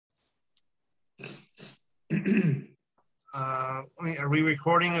Are we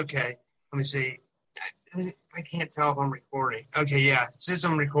recording? Okay. Let me see. I can't tell if I'm recording. Okay, yeah, it says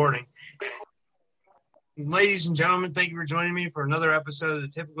I'm recording. Ladies and gentlemen, thank you for joining me for another episode of the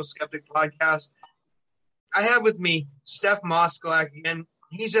Typical Skeptic Podcast. I have with me Steph Moskalak again.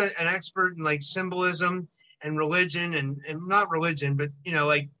 He's an expert in like symbolism and religion and not religion, but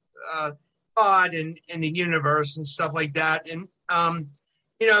God and the universe and stuff like that. And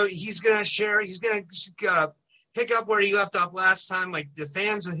he's gonna pick up where he left off last time. Like the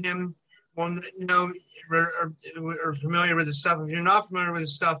fans of him are familiar with his stuff. If you're not familiar with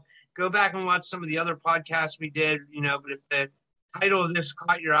his stuff, go back and watch some of the other podcasts we did. But if the title of this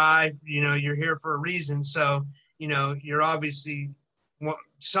caught your eye, you're here for a reason. So you're obviously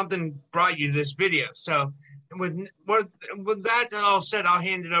something brought you to this video. So with that all said, I'll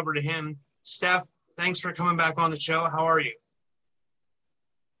hand it over to him. Steph, thanks for coming back on the show. How are you?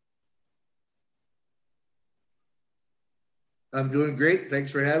 I'm doing great.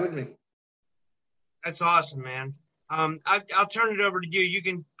 Thanks for having me. That's awesome, man. I'll turn it over to you. You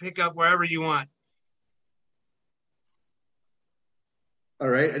can pick up wherever you want. All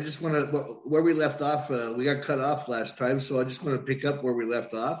right. I just want to, where we left off, we got cut off last time, so I just want to pick up where we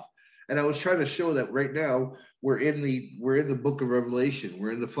left off. And I was trying to show that right now we're in the book of Revelation.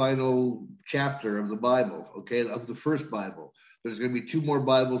 We're in the final chapter of the Bible, okay, of the first Bible. There's going to be 2 more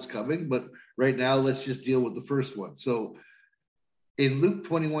Bibles coming, but right now let's just deal with the first one. So in Luke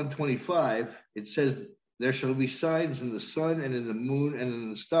 21:25, it says, "There shall be signs in the sun and in the moon and in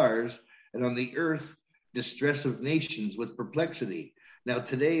the stars, and on the earth distress of nations with perplexity." Now,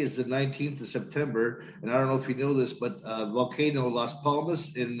 today is the 19th of September, and I don't know if you know this, but volcano Las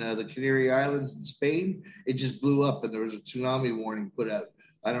Palmas in the Canary Islands in Spain, it just blew up, and there was a tsunami warning put out.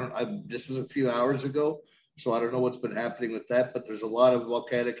 This was a few hours ago, so I don't know what's been happening with that, but there's a lot of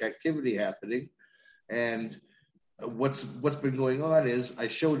volcanic activity happening. And what's been going on is, I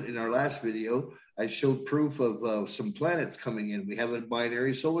showed in our last video, I showed proof of some planets coming in. We have a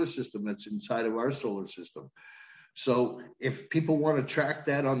binary solar system that's inside of our solar system. So if people want to track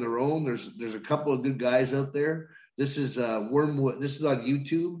that on their own, there's a couple of good guys out there. This is Wormwood. This is on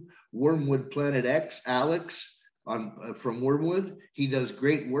YouTube. Wormwood Planet X, Alex from Wormwood. He does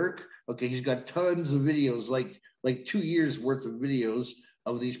great work. Okay, he's got tons of videos, like 2 years worth of videos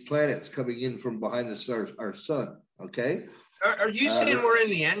of these planets coming in from behind the stars, our sun. Okay. Are you saying we're in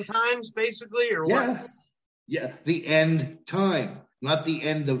the end times, basically, or what? Yeah, the end time, not the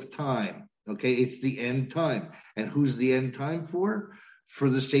end of time. Okay, it's the end time. And who's the end time for? For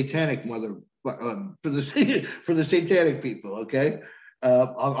the satanic for the satanic people. Okay,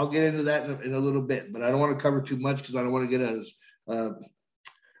 I'll get into that in a little bit, but I don't want to cover too much because I don't want to get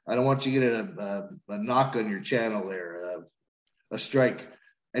I don't want you to get a knock on your channel there, a strike.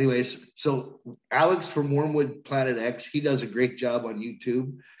 Anyways, so Alex from Wormwood Planet X, he does a great job on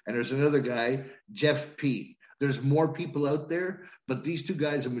YouTube. And there's another guy, Jeff P. There's more people out there, but these 2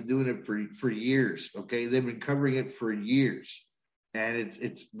 guys have been doing it for years. Okay, they've been covering it for years, and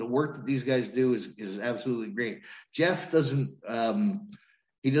it's the work that these guys do is absolutely great. Jeff doesn't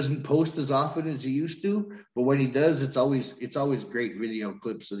post as often as he used to, but when he does, it's always great video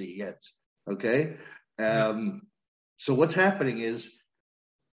clips that he gets. Okay, so what's happening is,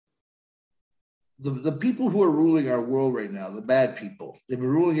 the people who are ruling our world right now, the bad people, they've been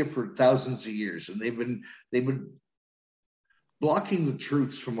ruling it for thousands of years, and they've been blocking the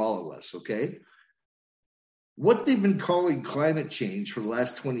truths from all of us. Okay, what they've been calling climate change for the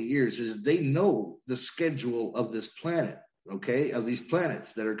last 20 years is they know the schedule of this planet. Okay, of these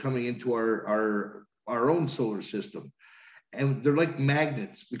planets that are coming into our own solar system, and they're like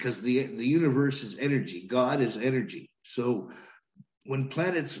magnets because the universe is energy. God is energy. So when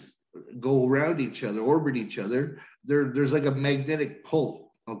planets go around each other, orbit each other, there's like a magnetic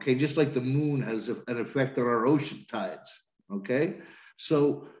pull. Okay, just like the moon has an effect on our ocean tides. Okay,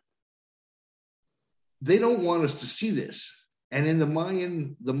 so they don't want us to see this. And in the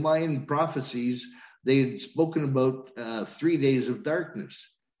Mayan prophecies, they had spoken about 3 days of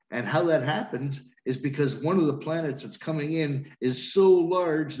darkness. And how that happens is because one of the planets that's coming in is so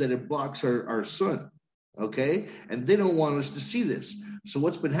large that it blocks our sun. Okay, and they don't want us to see this. So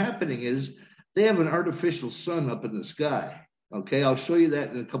what's been happening is they have an artificial sun up in the sky. Okay, I'll show you that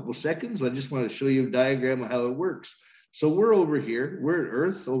in a couple of seconds. I just want to show you a diagram of how it works. So we're over here, we're at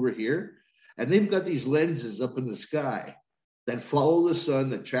Earth over here, and they've got these lenses up in the sky that follow the sun,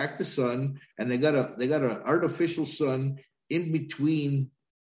 that track the sun, and they got an artificial sun in between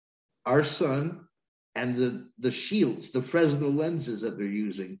our sun and the shields, the Fresnel lenses that they're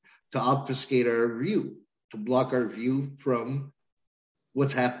using to obfuscate our view, to block our view from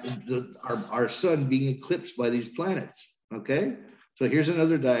what's happened, our sun being eclipsed by these planets. Okay, so here's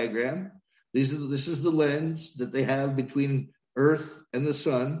another diagram. This is the lens that they have between Earth and the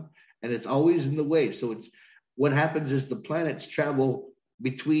sun, and it's always in the way. So what happens is the planets travel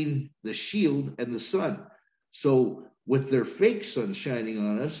between the shield and the sun. So with their fake sun shining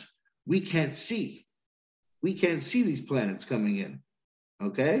on us, we can't see. We can't see these planets coming in.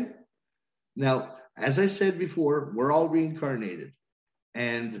 Okay? Now, as I said before, we're all reincarnated.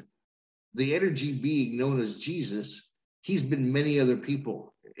 And the energy being known as Jesus, he's been many other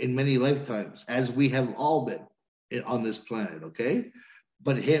people in many lifetimes, as we have all been on this planet, okay?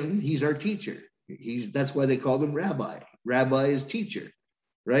 But he's our teacher. That's why they called him Rabbi. Rabbi is teacher,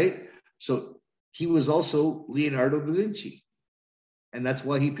 right? So he was also Leonardo da Vinci. And that's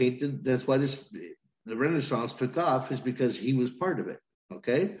why he painted, the Renaissance took off, is because he was part of it,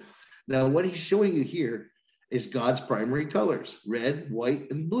 okay? Now, what he's showing you here is God's primary colors, red,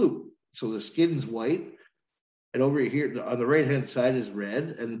 white, and blue. So the skin's white, and over here on the right-hand side is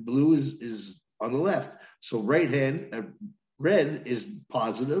red, and blue is on the left. So red is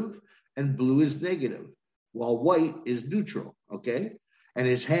positive, and blue is negative, while white is neutral, okay? And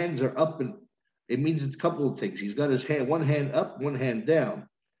his hands are up, and it means a couple of things. He's got his hand, one hand up, one hand down.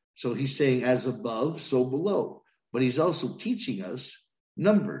 So he's saying as above, so below. But he's also teaching us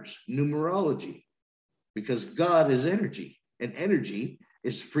numbers, numerology, because God is energy, and energy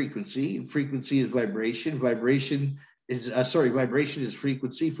is frequency, and frequency is vibration. Vibration is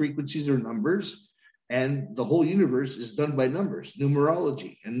frequency. Frequencies are numbers, and the whole universe is done by numbers,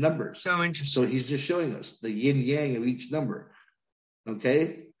 numerology and numbers. So interesting. So he's just showing us the yin yang of each number,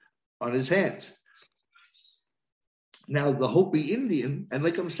 okay, on his hands. Now, the Hopi Indian, and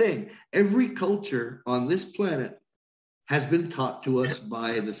like I'm saying, every culture on this planet has been taught to us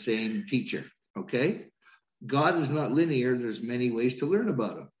by the same teacher, okay? God is not linear. There's many ways to learn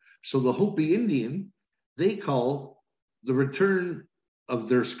about him. So the Hopi Indian, they call the return of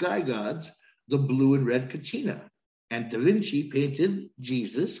their sky gods the blue and red Kachina. And Da Vinci painted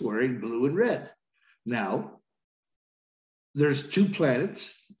Jesus wearing blue and red. Now, there's two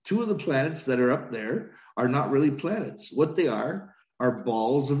planets. Two of the planets that are up there are not really planets. What they are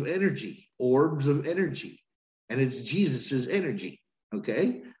balls of energy, orbs of energy. And it's Jesus's energy,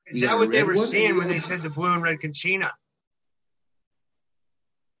 okay? Is that what they were seeing when they said the blue and red Kachina?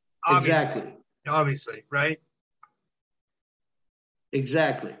 Exactly. Obviously, right?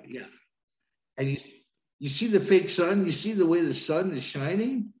 Exactly, yeah. And you see the fake sun? You see the way the sun is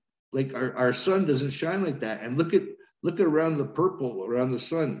shining? Like our sun doesn't shine like that. And look at around the purple around the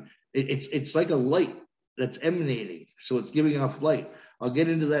sun. It's like a light that's emanating. So it's giving off light. I'll get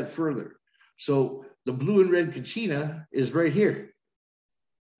into that further. So the blue and red Kachina is right here.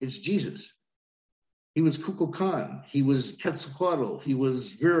 It's Jesus. He was Kukulkan. He was Quetzalcoatl. He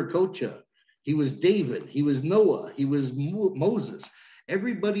was Viracocha. He was David. He was Noah. He was Moses.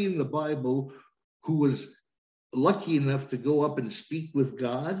 Everybody in the Bible who was lucky enough to go up and speak with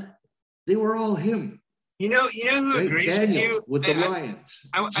God, they were all him. You know who right? agrees Daniel, with you? with the lions.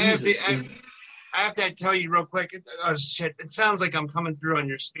 I have to tell you real quick. Oh, shit. It sounds like I'm coming through on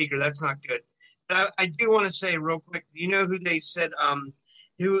your speaker. That's not good. But I do want to say real quick, you know who they said,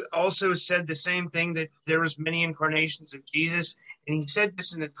 who also said the same thing, that there was many incarnations of Jesus. And he said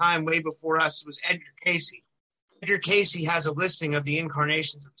this in a time way before us. It was Edgar Cayce. Edgar Cayce has a listing of the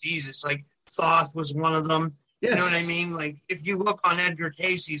incarnations of Jesus. Like Thoth was one of them. Yes. You know what I mean? Like if you look on Edgar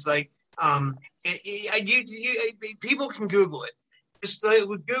Cayce's, like people can Google it. Just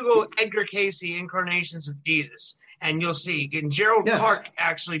Google Edgar Cayce incarnations of Jesus, and you'll see. And Gerald Clark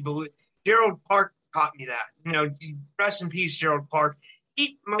Gerald Clark taught me that. You know, rest in peace, Gerald Clark.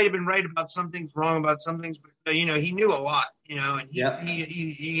 He might have been right about some things, wrong about some things, but you know, he knew a lot. You know, and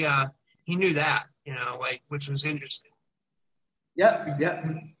he knew that. You know, like, which was interesting. Yeah.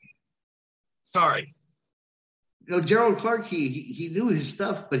 Sorry. You know, Gerald Clark, he knew his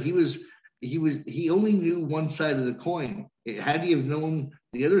stuff, but he only knew one side of the coin. Had he have known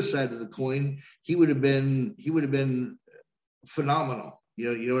the other side of the coin, he would have been phenomenal.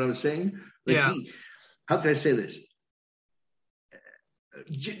 You know what I'm saying? Like how can I say this?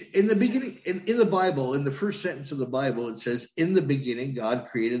 In the beginning, in the Bible, in the first sentence of the Bible, it says, "In the beginning, God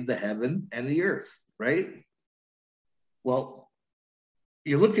created the heaven and the earth." Right? Well,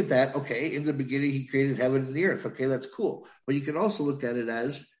 you look at that. Okay, in the beginning, He created heaven and the earth. Okay, that's cool. But you can also look at it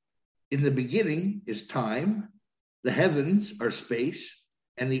as, in the beginning is time, the heavens are space,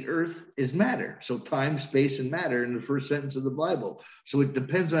 and the earth is matter. So time, space, and matter in the first sentence of the Bible. So it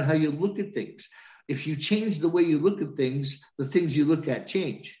depends on how you look at things. If you change the way you look at things, the things you look at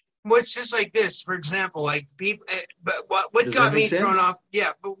change. Well, it's just like this, for example, like people. But what Does got that make me sense? thrown off?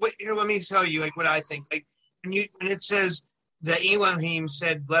 Yeah, but here, let me tell you, like what I think. Like when it says that Elohim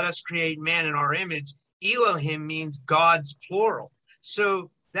said, "Let us create man in our image." Elohim means God's plural, so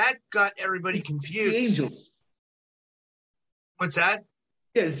that got everybody It's the confused. angels. What's that?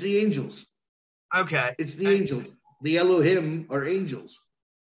 Yeah, it's the angels. Okay, It's the angels. The Elohim are angels.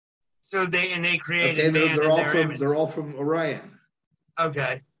 so they created Okay, man they're in all their from image. they're all from Orion.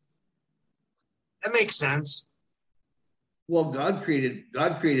 Okay, that makes sense. Well, God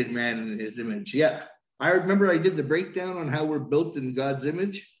created man in his image. Yeah. I remember I did the breakdown on how we're built in God's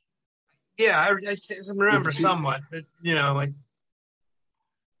image. Yeah, I remember If you, somewhat, but like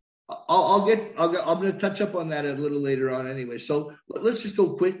I'm going to touch up on that a little later on anyway. So let's just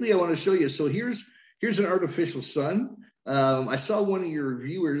go quickly. I want to show you. So here's an artificial sun. I saw one of your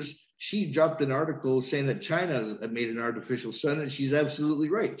reviewers. She dropped an article saying that China made an artificial sun, and she's absolutely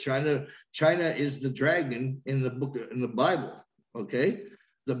right. China is the dragon in the Bible. Okay,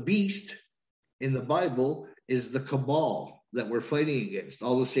 the beast in the Bible is the cabal that we're fighting against,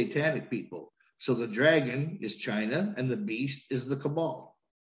 all the satanic people. So the dragon is China, and the beast is the cabal,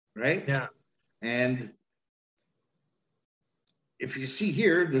 right? yeah. And if you see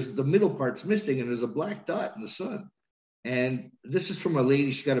here, there's the middle part's missing, and there's a black dot in the sun. And this is from a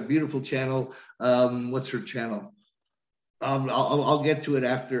lady. She's got a beautiful channel. What's her channel? I'll get to it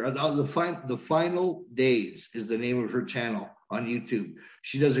after. The Final Days is the name of her channel on YouTube.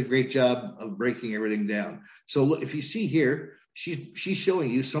 She does a great job of breaking everything down. So look, if you see here, she's showing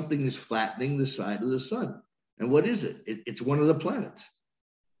you something is flattening the side of the sun. And what is it? It's one of the planets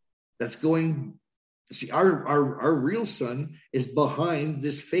that's going. See, our real sun is behind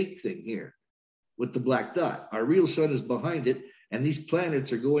this fake thing here with the black dot. Our real sun is behind it, and these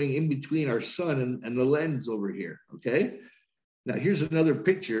planets are going in between our sun and the lens over here. Okay. Now here's another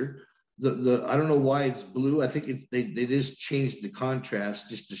picture. I don't know why it's blue. I think they just changed the contrast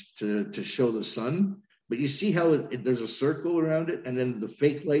just to show the sun. But you see how there's a circle around it, and then the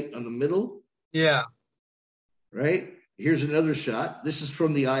fake light on the middle. Yeah. Right. Here's another shot. This is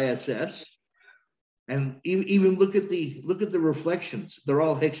from the ISS, and even look at the reflections. They're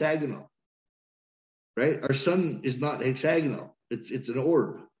all hexagonal. Right. Our sun is not hexagonal. It's an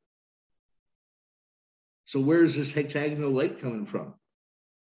orb. So where's this hexagonal light coming from?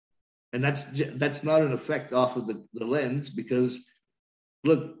 And that's not an effect off of the lens, because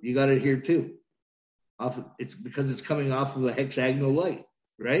look, you got it here too. It's because it's coming off of a hexagonal light,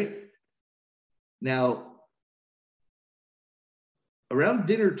 right? Now, around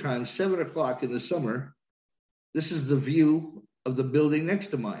dinner time, 7:00 in the summer, this is the view of the building next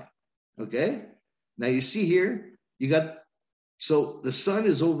to mine. Okay. Now you see here, so the sun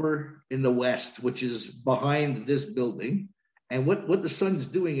is over in the west, which is behind this building. And what the sun is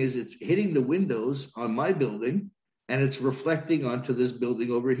doing is it's hitting the windows on my building, and it's reflecting onto this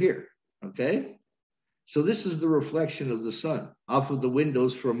building over here. Okay. So this is the reflection of the sun off of the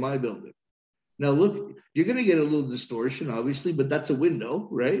windows from my building. Now look, you're going to get a little distortion, obviously, but that's a window,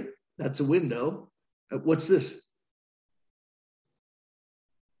 right? That's a window. What's this?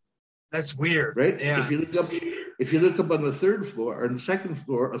 That's weird. Right? Yeah. If you look up on the third floor or the second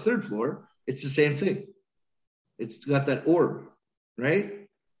floor, or third floor, it's the same thing. It's got that orb, right?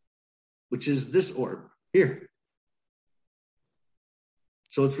 Which is this orb here.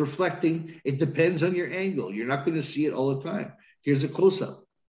 So it's reflecting. It depends on your angle. You're not going to see it all the time. Here's a close-up,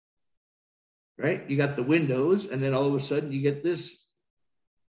 right? You got the windows, and then all of a sudden you get this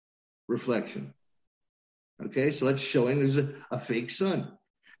reflection. Okay, so that's showing there's a fake sun.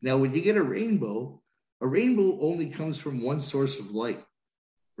 Now, when you get a rainbow only comes from one source of light,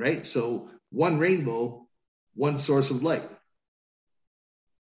 right? So one rainbow, one source of light.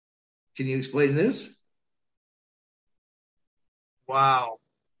 Can you explain this? Wow.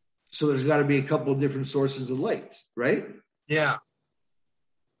 So there's got to be a couple of different sources of light, right? Yeah.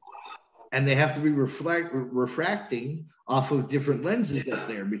 And they have to be refracting off of different lenses up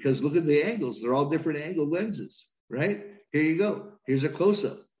there, because look at the angles. They're all different angle lenses, right? Here you go. Here's a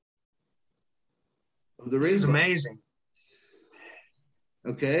close-up of the rainbow. This is amazing.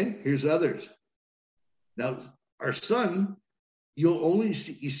 Okay, here's others. Now, our sun, you'll only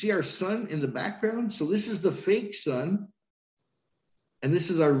see our sun in the background. So this is the fake sun, and this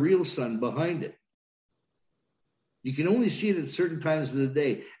is our real sun behind it. You can only see it at certain times of the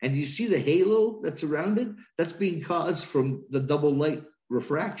day. And you see the halo that's around it? That's being caused from the double light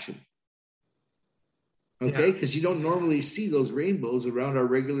refraction. Okay, because you don't normally see those rainbows around our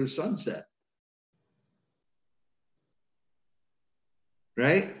regular sunset.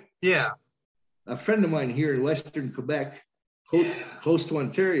 Right? Yeah. A friend of mine here in Western Quebec close to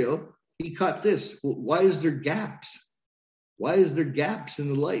Ontario, he caught this. Well, why is there gaps? Why is there gaps in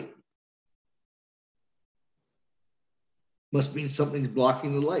the light? Must mean something's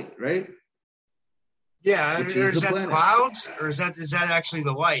blocking the light, right? Yeah, Which or is is the that planet. clouds, or is that actually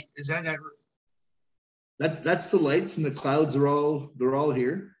the light? Is that That's the lights, and the clouds are all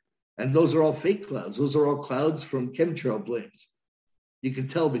here, and those are all fake clouds. Those are all clouds from chemtrail planes. You can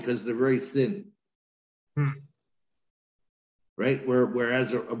tell because they're very thin, right?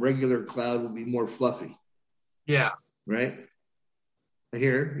 Whereas a regular cloud would be more fluffy. Yeah. Right.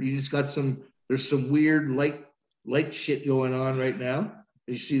 Here, you just got there's some weird light shit going on right now.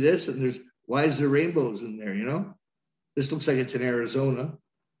 You see this, and why is there rainbows in there? This looks like it's in Arizona.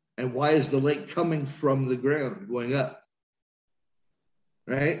 And why is the light coming from the ground going up?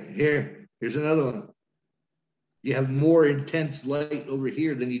 Right? Here's another one. You have more intense light over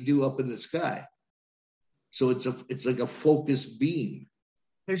here than you do up in the sky. So it's like a focused beam.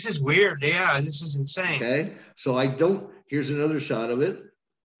 This is weird. Yeah, this is insane. Okay. So here's another shot of it.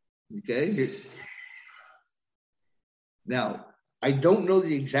 Okay. Now, I don't know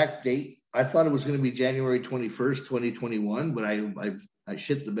the exact date. I thought it was going to be January 21st, 2021, but I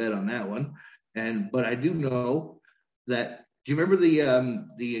shit the bed on that one. But I do know that. Do you remember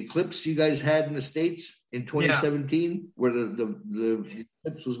the eclipse you guys had in the States in 2017, where the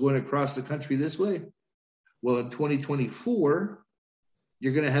eclipse was going across the country this way? Well, in 2024,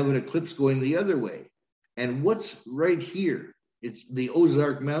 you're going to have an eclipse going the other way. And what's right here? It's the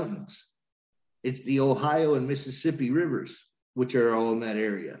Ozark Mountains. It's the Ohio and Mississippi rivers, which are all in that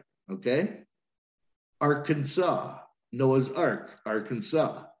area. Okay? Arkansas, Noah's Ark,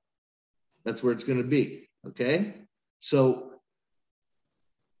 Arkansas. That's where it's going to be. Okay? So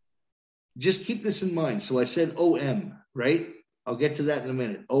just keep this in mind. So I said OM, right? I'll get to that in a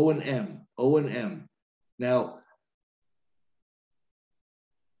minute. O and M, O and M. Now,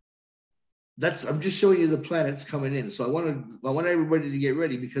 I'm just showing you the planets coming in. So I want everybody to get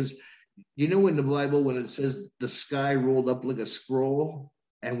ready, because in the Bible when it says the sky rolled up like a scroll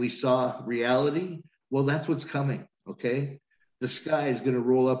and we saw reality, well, that's what's coming. Okay, the sky is going to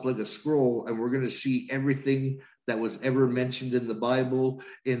roll up like a scroll, and we're going to see everything that was ever mentioned in the Bible,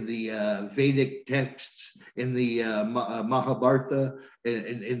 in the Vedic texts, in the Mahabharata,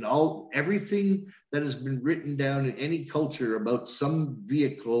 in everything that has been written down in any culture about some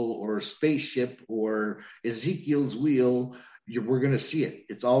vehicle or spaceship or Ezekiel's wheel. We're going to see it.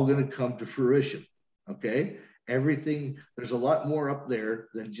 It's all going to come to fruition. Okay, everything. There's a lot more up there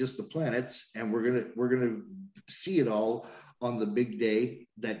than just the planets, and we're gonna see it all on the big day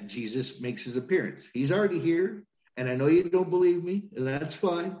that Jesus makes his appearance. He's already here. And I know you don't believe me, and that's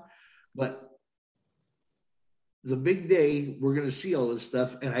fine. But the big day, we're going to see all this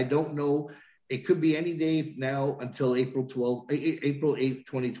stuff. And I don't know. It could be any day now until April 8th,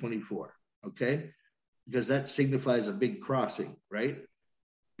 2024. Okay? Because that signifies a big crossing, right?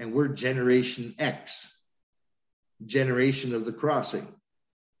 And we're Generation X, generation of the crossing.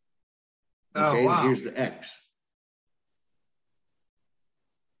 Okay? Oh, wow. Here's the X.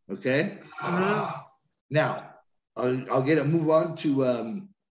 Okay? Now, I'll move on to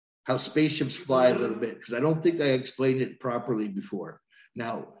how spaceships fly a little bit, because I don't think I explained it properly before.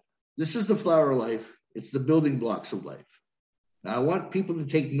 Now, this is the flower of life. It's the building blocks of life. Now, I want people to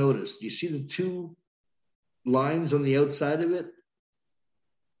take notice. Do you see the two lines on the outside of it?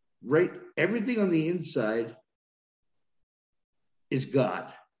 Right? Everything on the inside is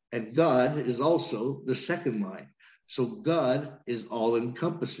God, and God is also the second line. So God is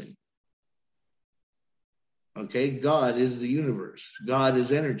all-encompassing. Okay, God is the universe. God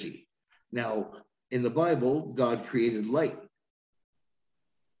is energy. Now, in the Bible, God created light.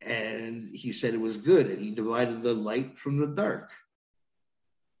 And he said it was good. And he divided the light from the dark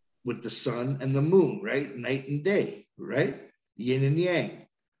with the sun and the moon, right? Night and day, right? Yin and yang.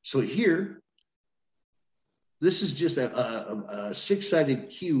 So here, this is just a six-sided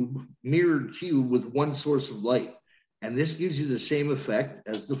cube, mirrored cube with one source of light. And this gives you the same effect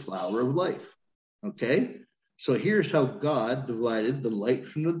as the flower of life. Okay? So here's how God divided the light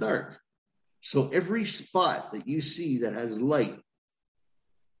from the dark. So every spot that you see that has light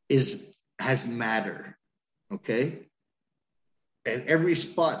has matter, okay? And every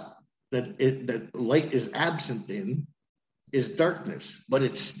spot that light is absent in is darkness, but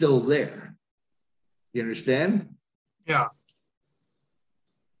it's still there. You understand? Yeah.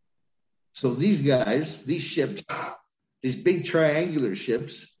 So these guys, these ships, these big triangular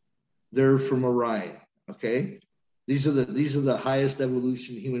ships, they're from Orion. Okay, these are the highest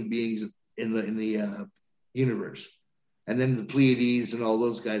evolution human beings in the universe, and then the Pleiades and all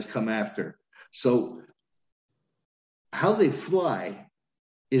those guys come after. So how they fly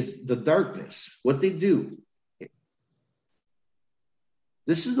is the darkness. What they do.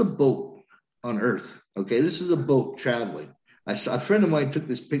 This is a boat on Earth. Okay, this is a boat traveling. I saw a friend of mine took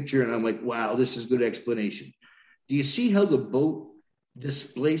this picture, and I'm like, wow, this is good explanation. Do you see how the boat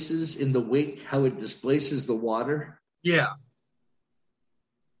displaces in the wake, how it displaces the water? Yeah.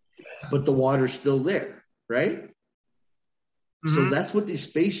 But the water's still there, right? Mm-hmm. So that's what these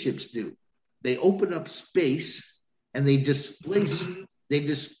spaceships do. They open up space and they displace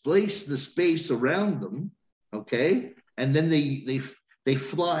the space around them, okay? And then they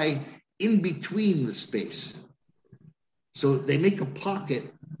fly in between the space. So they make a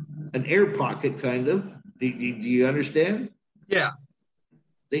pocket, an air pocket kind of. Do you understand? Yeah.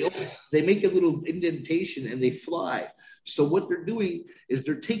 They make a little indentation and they fly. So what they're doing is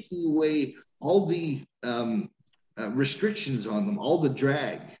they're taking away all the restrictions on them, all the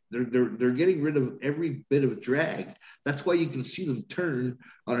drag. They're getting rid of every bit of drag. That's why you can see them turn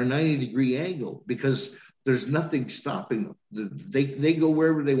on a 90-degree angle, because there's nothing stopping them. They go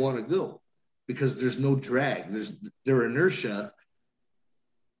wherever they want to go because there's no drag. Their inertia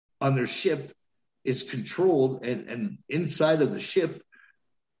on their ship is controlled, and inside of the ship,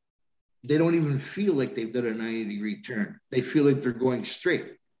 they don't even feel like they've done a 90-degree turn. They feel like they're going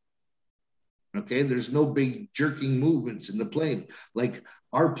straight. Okay, there's no big jerking movements in the plane. Like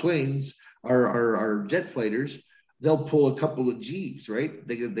our planes, our jet fighters, they'll pull a couple of G's, right?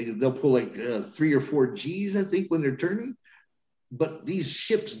 They'll pull like 3 or 4 G's, I think, when they're turning. But these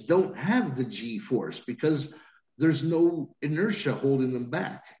ships don't have the G force because there's no inertia holding them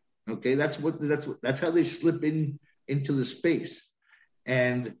back. Okay, that's how they slip into the space.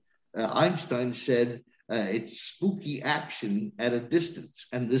 And Einstein said it's spooky action at a distance,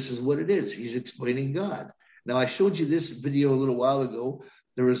 and this is what it is. He's explaining God. Now, I showed you this video a little while ago.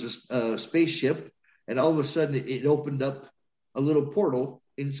 There was a spaceship, and all of a sudden it opened up a little portal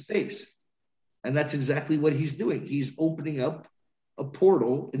in space. And that's exactly what he's doing. He's opening up a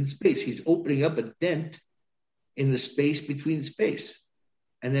portal in space. He's opening up a dent in the space between space.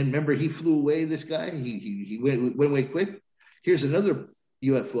 And then remember, he flew away, this guy. He went away quick. Here's another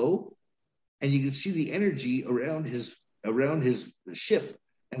UFO, and you can see the energy around his ship.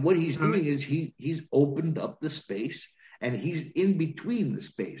 And what he's doing is he's opened up the space, and he's in between the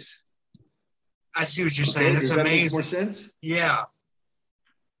space. I see what you're saying. That's amazing. Does that make more sense? Yeah.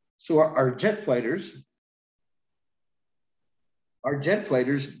 So our jet fighters,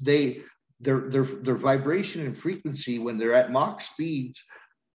 their vibration and frequency when they're at Mach speeds,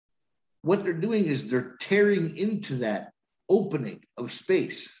 what they're doing is they're tearing into that opening of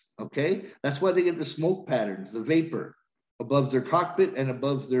space. Okay, that's why they get the smoke patterns, the vapor above their cockpit and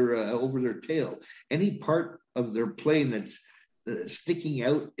above their over their tail. Any part of their plane that's sticking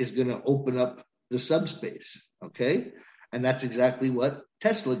out is going to open up the subspace. Okay, and that's exactly what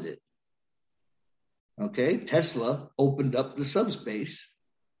Tesla did. Okay, Tesla opened up the subspace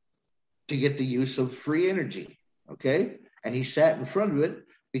to get the use of free energy. Okay, and he sat in front of it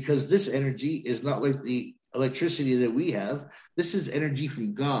because this energy is not like the electricity that we have. This is energy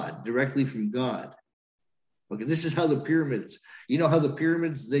from God, directly from God. Okay, this is how the pyramids, you know how the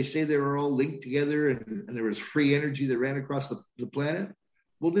pyramids, they say they were all linked together and there was free energy that ran across the planet?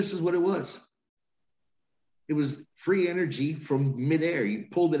 Well, this is what it was. It was free energy from midair. You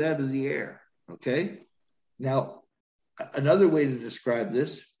pulled it out of the air, okay? Now, another way to describe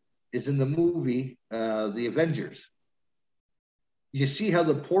this is in the movie, The Avengers. You see how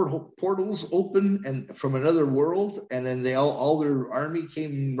the portals open and from another world, and then they all their army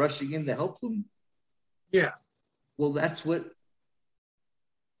came rushing in to help them? Yeah. Well, that's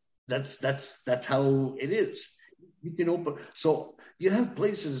how it is. You can open. So you have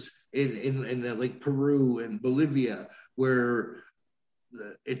places in like Peru and Bolivia where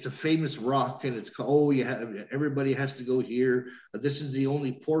it's a famous rock, and it's called, everybody has to go here. This is the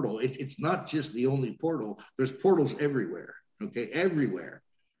only portal. It's not just the only portal. There's portals everywhere. Okay, everywhere.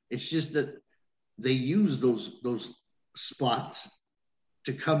 It's just that they use those spots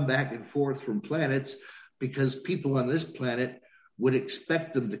to come back and forth from planets because people on this planet would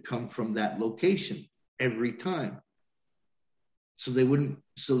expect them to come from that location every time. So they wouldn't.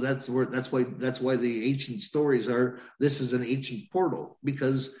 So that's why the ancient stories are. This is an ancient portal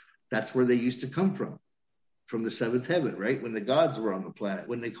because that's where they used to come from the seventh heaven, right? When the gods were on the planet,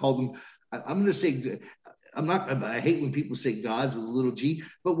 when they called them. I'm going to say. I hate when people say gods with a little g,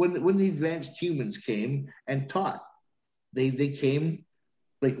 but when the advanced humans came and taught, they came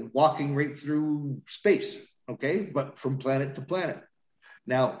like walking right through space, okay, but from planet to planet.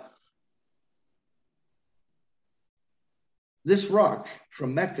 Now, this rock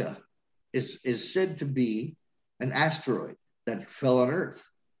from Mecca is said to be an asteroid that fell on Earth,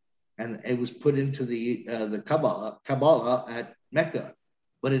 and it was put into the Kaaba at Mecca,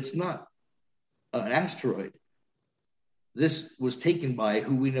 but it's not an asteroid. This was taken by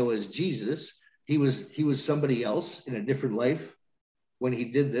who we know as Jesus. He was somebody else in a different life when he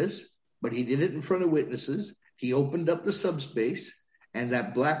did this, but he did it in front of witnesses. He opened up the subspace, and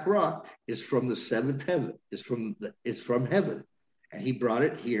that black rock is from the seventh heaven. It's from heaven, and he brought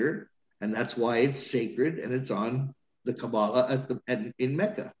it here, and that's why it's sacred, and it's on the Kabbalah in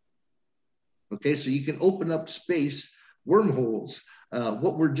Mecca. Okay, so you can open up space wormholes.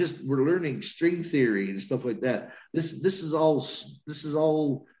 What we're learning string theory and stuff like that. This is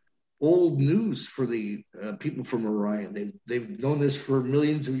all old news for the people from Orion. They've known this for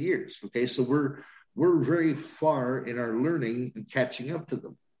millions of years. Okay, so we're very far in our learning and catching up to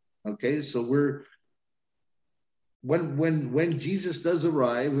them. Okay, so when Jesus does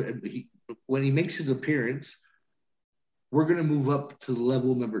arrive, when he makes his appearance, we're going to move up to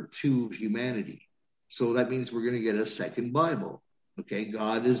level number 2 of humanity. So that means we're going to get a second Bible. Okay,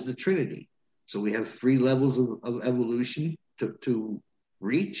 God is the Trinity. So we have 3 levels of evolution to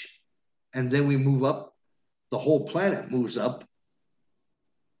reach. And then we move up. The whole planet moves up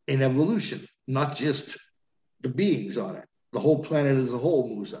in evolution, not just the beings on it. The whole planet as a whole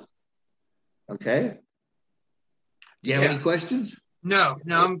moves up. Okay? Do you have any questions? No,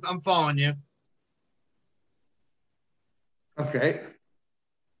 I'm following you. Okay.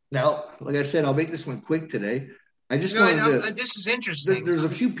 Now, like I said, I'll make this one quick today. I just this is interesting. There's a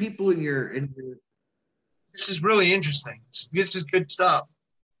few people in your. This is really interesting. This is good stuff.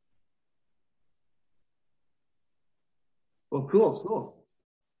 Well, cool.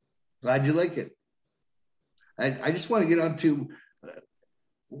 Glad you like it. I just want to get on to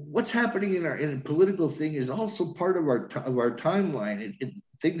what's happening in the political thing is also part of our timeline.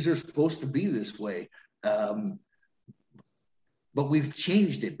 Things are supposed to be this way, but we've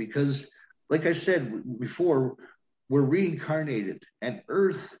changed it because, like I said before, we're reincarnated, and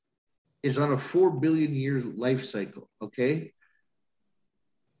Earth is on a 4 billion year life cycle. Okay,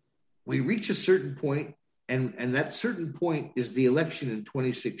 we reach a certain point. And that certain point is the election in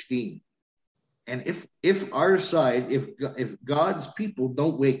 2016. And if our side, if God's people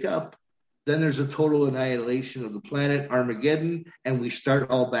don't wake up, then there's a total annihilation of the planet, Armageddon, and we start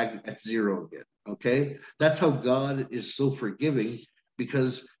all back at zero again. Okay? That's how God is so forgiving,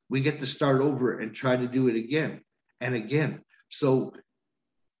 because we get to start over and try to do it again and again. So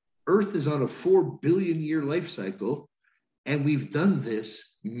Earth is on a 4 billion year life cycle, and we've done this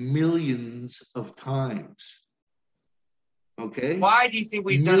millions of times. Okay? Why do you think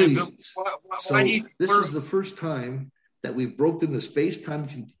we've done it? Why do you think this is the first time that we've broken the space-time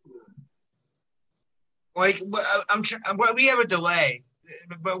continuum. Like, we have a delay,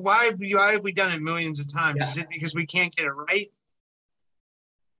 but why have we done it millions of times? Yeah. Is it because we can't get it right?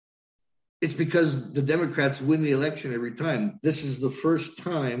 It's because the Democrats win the election every time. This is the first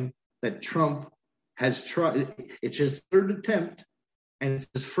time that Trump has tried. It's his third attempt, and it's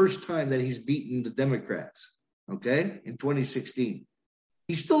his first time that he's beaten the Democrats, okay, in 2016.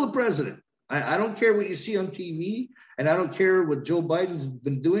 He's still the president. I don't care what you see on TV, and I don't care what Joe Biden's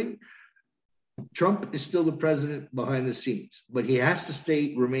been doing. Trump is still the president behind the scenes, but he has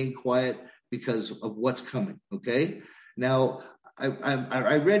to remain quiet because of what's coming, okay? Now,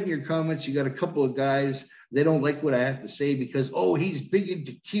 I read in your comments, you got a couple of guys, they don't like what I have to say because, he's big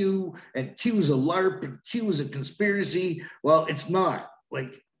into Q, and Q is a LARP, and Q is a conspiracy. Well, it's not.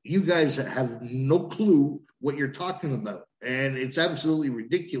 Like, you guys have no clue what you're talking about. And it's absolutely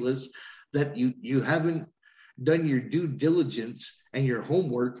ridiculous that you haven't done your due diligence and your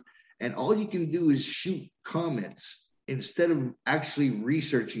homework, and all you can do is shoot comments instead of actually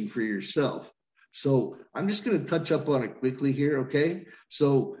researching for yourself. So I'm just going to touch up on it quickly here, okay?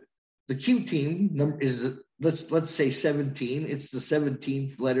 So the Q team number is, let's say 17. It's the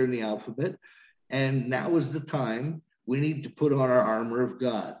 17th letter in the alphabet. And now is the time we need to put on our armor of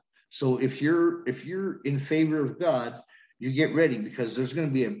God. So if you're in favor of God, you get ready, because there's going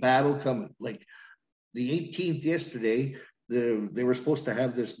to be a battle coming. Like the 18th yesterday, they were supposed to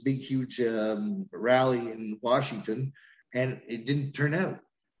have this big, huge rally in Washington, and it didn't turn out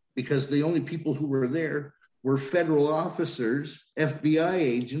because the only people who were there were federal officers, FBI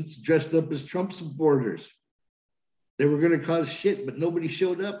agents dressed up as Trump supporters. They were going to cause shit, but nobody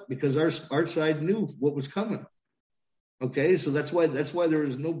showed up because our side knew what was coming. Okay, so that's why there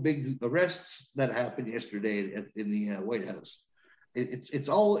was no big arrests that happened yesterday in the White House. It's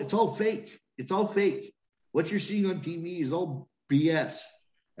all fake. It's all fake. What you're seeing on TV is all BS.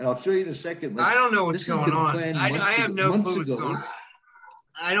 And I'll show you in a second. I don't know what's going on. I have no clue what's going on.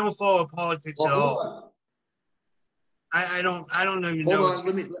 I don't follow politics at all. I don't even Hold know. on,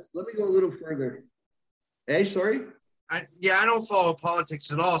 let me go a little further. Hey, sorry. I don't follow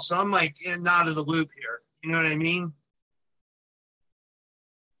politics at all, so I'm like not of the loop here. You know what I mean?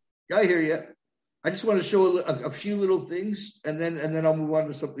 I hear you. I just want to show a few little things, and then I'll move on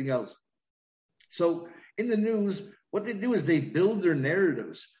to something else. So in the news, what they do is they build their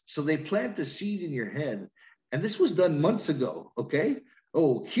narratives. So they plant the seed in your head, and this was done months ago. Okay.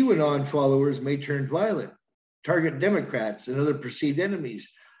 Oh, QAnon followers may turn violent, target Democrats and other perceived enemies.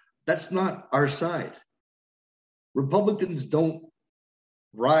 That's not our side. Republicans don't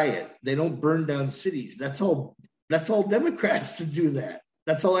riot. They don't burn down cities. That's all Democrats to do that.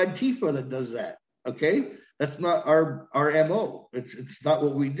 That's all Antifa that does that. Okay? That's not our MO. It's not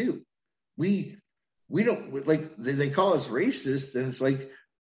what we do. We don't, like, they call us racist, and it's like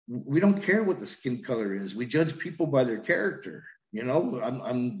we don't care what the skin color is. We judge people by their character. You know,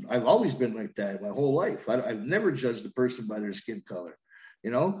 I've always been like that my whole life. I've never judged a person by their skin color.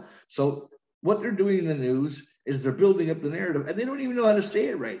 You know, so what they're doing in the news is they're building up the narrative, and they don't even know how to say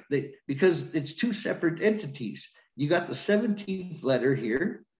it right. Because it's two separate entities. You got the 17th letter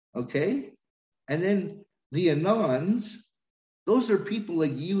here, okay, and then the Anons. Those are people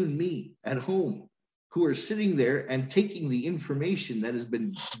like you and me at home who are sitting there and taking the information that has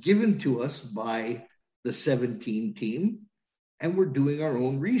been given to us by the 17 team, and we're doing our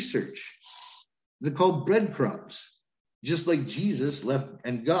own research. They're called breadcrumbs, just like Jesus left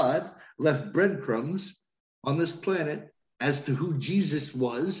and God left breadcrumbs on this planet as to who Jesus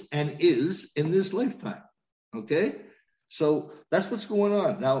was and is in this lifetime. Okay? So that's what's going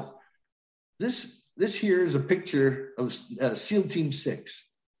on. Now, this here is a picture of SEAL Team 6.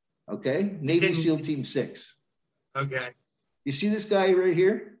 Okay? Navy SEAL Team 6. Okay. You see this guy right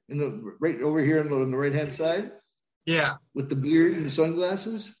here? Right over here on the right-hand side? Yeah. With the beard and the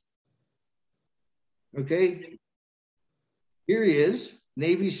sunglasses? Okay? Here he is,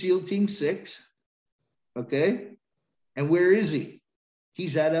 Navy SEAL Team 6. Okay? And where is he?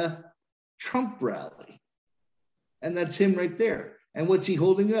 He's at a Trump rally. And that's him right there. And what's he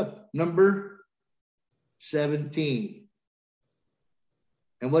holding up? Number 17.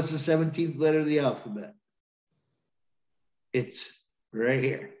 And what's the 17th letter of the alphabet? It's right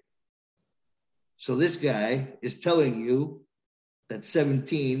here. So this guy is telling you that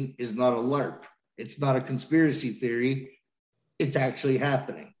 17 is not a LARP. It's not a conspiracy theory. It's actually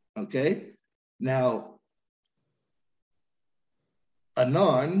happening. Okay? Now,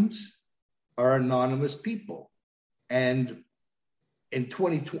 Anons are anonymous people. And in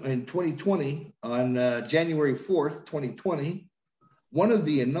 2020, on January 4th, 2020, one of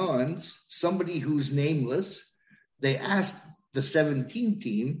the Anons, somebody who's nameless, they asked the 17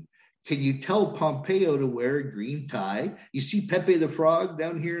 team, can you tell Pompeo to wear a green tie? You see Pepe the Frog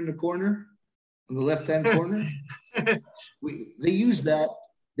down here in the corner, on the left-hand corner? They use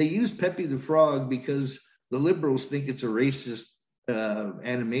Pepe the Frog because the liberals think it's a racist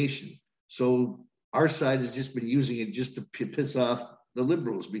animation. So our side has just been using it just to piss off the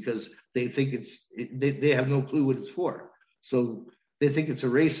liberals because they think they have no clue what it's for. So they think it's a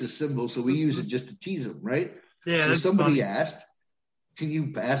racist symbol, so we use it just to tease them, right? Yeah. So somebody funny. asked, can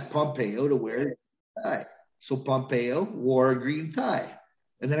you ask Pompeo to wear a green tie? So Pompeo wore a green tie.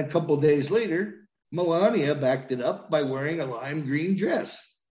 And then a couple of days later, Melania backed it up by wearing a lime green dress.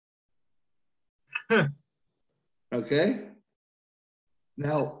 Okay?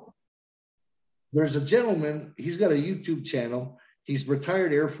 Now, there's a gentleman, he's got a YouTube channel. He's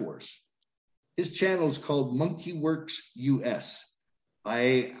retired Air Force. His channel is called Monkey Works US.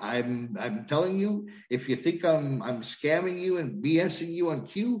 I'm telling you, if you think I'm scamming you and BSing you on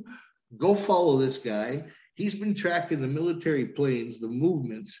Q, go follow this guy. He's been tracking the military planes, the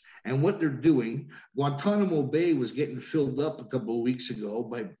movements, and what they're doing. Guantanamo Bay was getting filled up a couple of weeks ago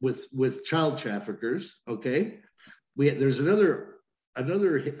with child traffickers. Okay, there's another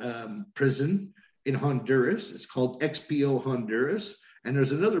prison in Honduras. It's called XPO Honduras, and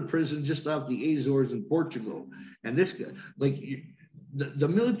there's another prison just off the Azores in Portugal. And this guy, the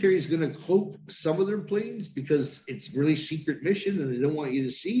military is going to cloak some of their planes because it's really secret mission and they don't want you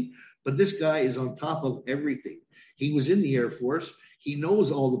to see. But this guy is on top of everything. He was in the Air Force. He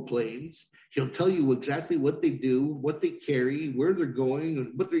knows all the planes. He'll tell you exactly what they do, what they carry, where they're going,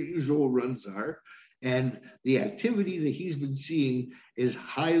 and what their usual runs are. And the activity that he's been seeing is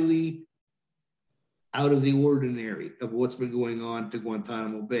highly out of the ordinary of what's been going on to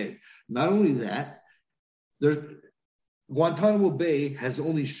Guantanamo Bay. Not only that, Guantanamo Bay has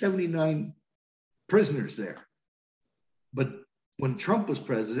only 79 prisoners there. But when Trump was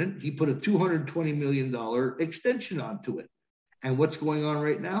president, he put a $220 million extension onto it. And what's going on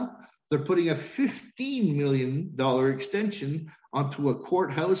right now? They're putting a $15 million extension onto a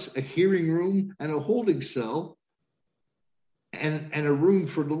courthouse, a hearing room, and a holding cell, and a room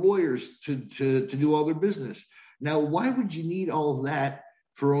for the lawyers to do all their business. Now, why would you need all of that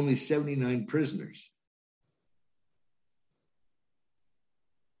for only 79 prisoners?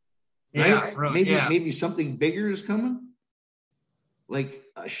 Yeah, right? Maybe something bigger is coming, like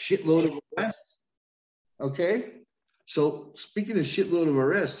a shitload of arrests. Okay, so speaking of shitload of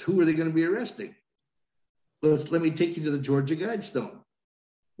arrests, who are they going to be arresting? Let me take you to the Georgia Guidestone.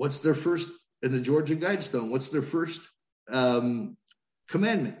 What's their first in the Georgia Guidestone? What's their first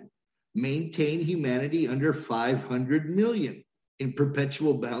commandment? Maintain humanity under 500 million in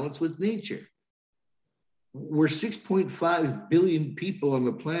perpetual balance with nature. We're 6.5 billion people on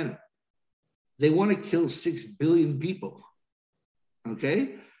the planet. They want to kill 6 billion people.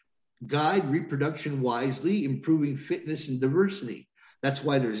 Okay? Guide reproduction wisely, improving fitness and diversity. That's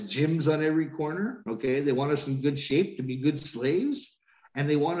why there's gyms on every corner. Okay? They want us in good shape to be good slaves. And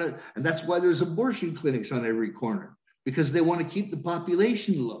that's why there's abortion clinics on every corner, because they want to keep the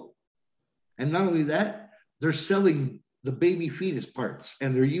population low. And not only that, they're selling the baby fetus parts,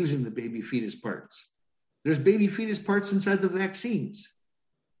 and they're using the baby fetus parts. There's baby fetus parts inside the vaccines.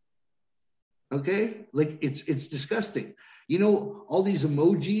 Okay? Like it's disgusting. You know, all these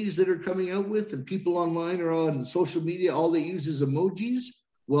emojis that are coming out with, and people online or on social media, all they use is emojis.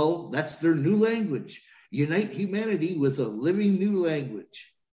 Well, that's their new language. Unite humanity with a living new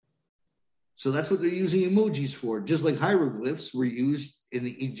language. So that's what they're using emojis for. Just like hieroglyphs were used in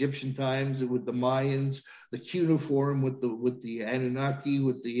the Egyptian times with the Mayans, the cuneiform with the Anunnaki,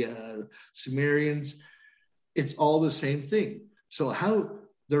 with the Sumerians. It's all the same thing. So how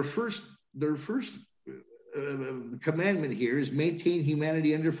their first commandment here is maintain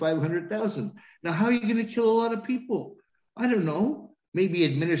humanity under 500,000. Now, how are you going to kill a lot of people? I don't know. Maybe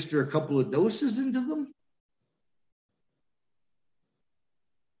administer a couple of doses into them.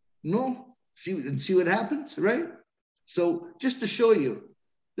 No, see what happens, right? So just to show you,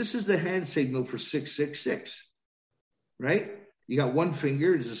 this is the hand signal for 666, right? You got one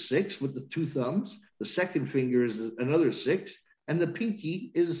finger is a 6 with the two thumbs. The second finger is another 6, and the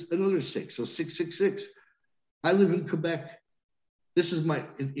pinky is another 6. So 666. I live in Quebec. This is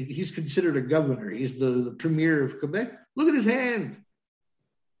he's considered a governor. He's the premier of Quebec. Look at his hand.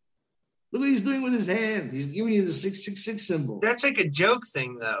 Look what he's doing with his hand. He's giving you the 666 symbol. That's like a joke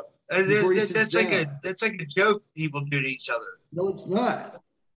thing, though. That's like a joke people do to each other. No, it's not.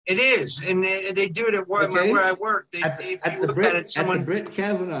 It is, and they do it at work. Okay. Where I work, at the Brett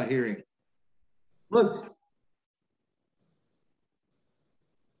Kavanaugh hearing. Look.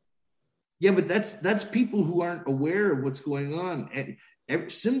 Yeah, but that's people who aren't aware of what's going on.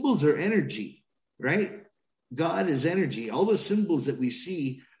 And symbols are energy, right? God is energy. All the symbols that we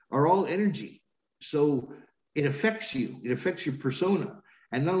see are all energy. So it affects you. It affects your persona.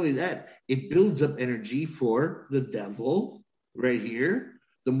 And not only that, it builds up energy for the devil right here.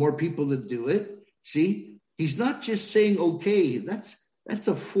 The more people that do it, see, he's not just saying, okay, that's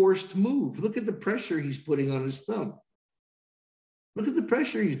a forced move. Look at the pressure he's putting on his thumb. Look at the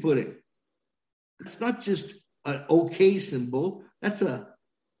pressure he's putting. It's not just an okay symbol. That's a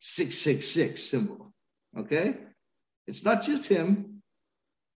 666 symbol. Okay? It's not just him.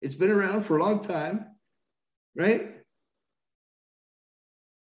 It's been around for a long time, right?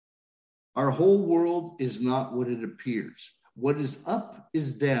 Our whole world is not what it appears. What is up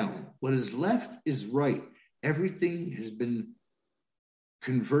is down. What is left is right. Everything has been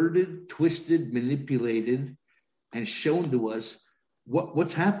converted, twisted, manipulated, and shown to us.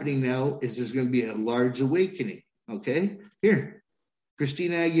 What's happening now is there's going to be a large awakening, okay? Here,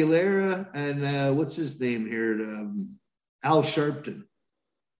 Christina Aguilera and what's his name here? Al Sharpton.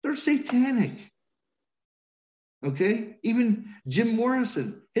 They're satanic, okay? Even Jim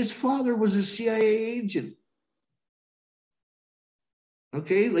Morrison, his father was a CIA agent.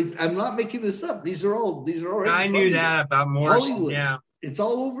 Okay, like I'm not making this up. These are all. I knew that about Morrison. Hollywood. Yeah, it's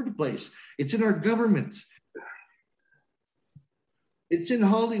all over the place. It's in our government. It's in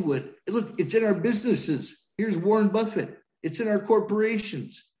Hollywood. Look, it's in our businesses. Here's Warren Buffett. It's in our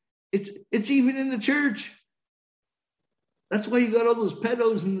corporations. It's even in the church. That's why you got all those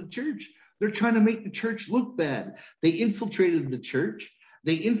pedos in the church. They're trying to make the church look bad. They infiltrated the church.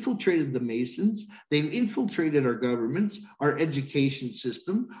 They infiltrated the Masons. They've infiltrated our governments, our education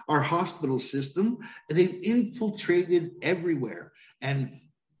system, our hospital system. They've infiltrated everywhere. And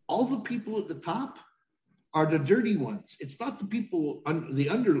all the people at the top are the dirty ones. It's not the people, the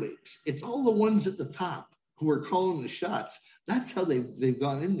underlings. It's all the ones at the top who are calling the shots. That's how they've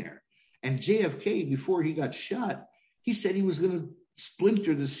gone in there. And JFK, before he got shot, he said he was going to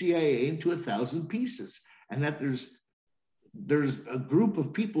splinter the CIA into 1,000 pieces, and that there's a group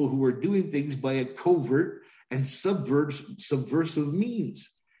of people who are doing things by a covert and subversive means,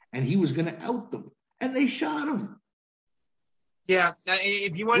 and he was going to out them, and they shot him. Yeah,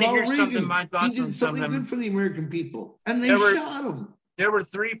 if you want to hear something, my thoughts on something good for the American people, and they shot him. There were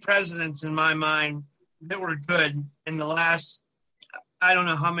 3 presidents in my mind that were good in the last, I don't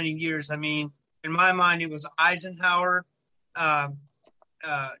know how many years. I mean, in my mind, it was Eisenhower, JFK,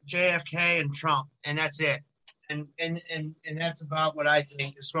 and Trump, and that's it. And that's about what I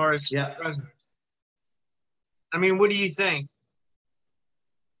think as far as presidents. I mean, what do you think?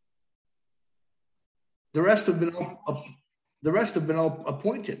 The rest have been all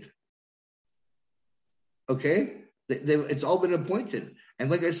appointed. Okay, it's all been appointed, and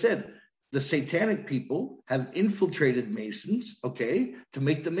like I said, the satanic people have infiltrated Masons. Okay, to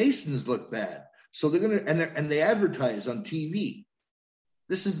make the Masons look bad. So they're gonna and they advertise on TV.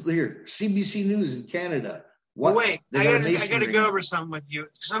 This is here, CBC News in Canada. Well, wait, I gotta go over something with you.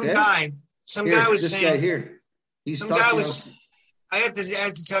 Some guy was saying. This guy here. I have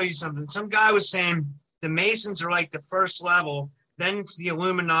to tell you something. Some guy was saying the Masons are like the first level, then it's the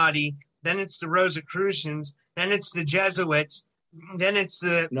Illuminati, then it's the Rosicrucians, then it's the Jesuits, then it's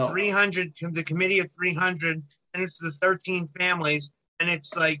the 300, the Committee of 300, then it's the 13 families, and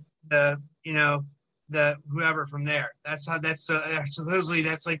it's like the whoever from there. That's how supposedly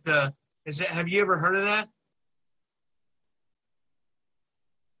that's like the. Have you ever heard of that?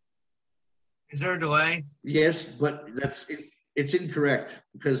 Is there a delay? Yes, but it's incorrect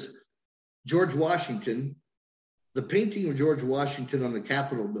because George Washington, the painting of George Washington on the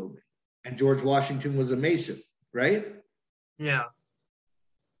Capitol building, and George Washington was a Mason, right? Yeah.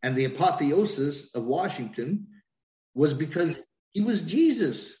 And the apotheosis of Washington was because he was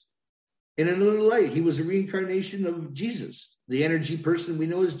Jesus in another light. He was a reincarnation of Jesus, the energy person we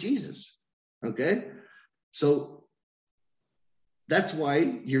know as Jesus. Okay? So that's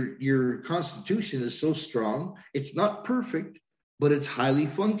why your Constitution is so strong. It's not perfect, but it's highly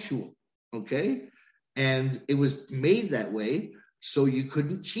functional. Okay? And it was made that way so you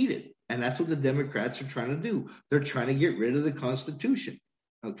couldn't cheat it. And that's what the Democrats are trying to do. They're trying to get rid of the Constitution.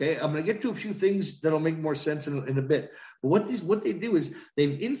 Okay? I'm going to get to a few things that'll make more sense in a bit. But what they do is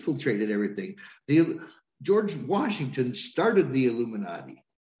they've infiltrated everything. George Washington started the Illuminati.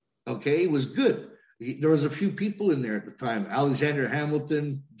 Okay? It was good. There was a few people in there at the time. Alexander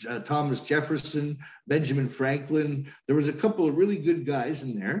Hamilton, Thomas Jefferson, Benjamin Franklin. There was a couple of really good guys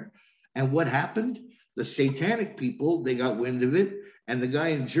in there. And what happened? The satanic people, they got wind of it. And the guy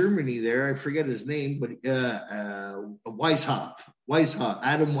in Germany there, I forget his name, but Weishaupt,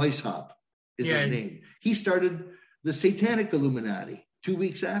 Adam Weishaupt is his name. He started the Satanic Illuminati 2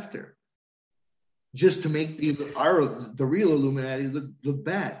 weeks after, just to make the real Illuminati look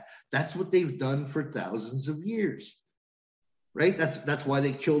bad. That's what they've done for thousands of years, right? That's why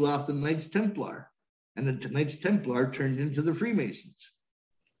they killed off the Knights Templar, and the Knights Templar turned into the Freemasons,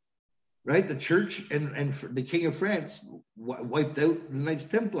 right? The church and the King of France wiped out the Knights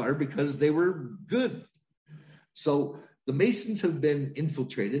Templar because they were good. So the Masons have been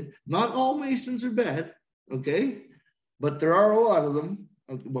infiltrated. Not all Masons are bad, okay? But there are a lot of them,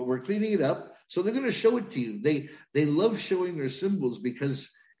 but we're cleaning it up. So they're going to show it to you. They love showing their symbols because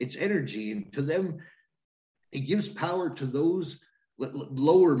it's energy, and to them, it gives power to those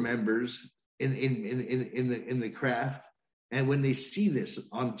lower members in the craft. And when they see this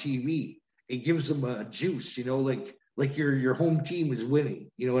on TV, it gives them a juice, like your home team is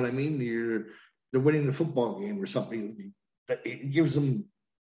winning. You know what I mean? They're winning the football game or something. It gives them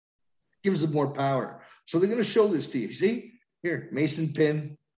more power. So they're going to show this to you. See here, Mason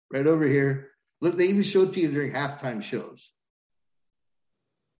pin right over here. Look, they even show it to you during halftime shows.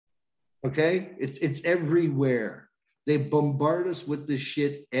 Okay, it's everywhere. They bombard us with this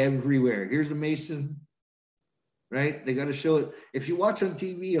shit everywhere. Here's a Mason, right? They got to show it. If you watch on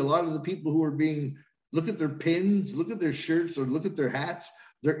TV, a lot of the people who are look at their pins, look at their shirts, or look at their hats.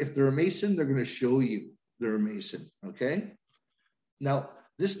 If they're a Mason, they're going to show you they're a Mason. Okay. Now,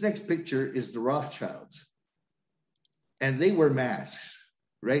 this next picture is the Rothschilds, and they wear masks,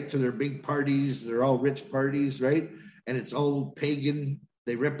 right, to their big parties. They're all rich parties, right? And it's all pagan.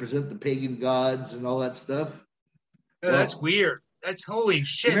 They represent the pagan gods and all that stuff. Oh, that's weird. That's holy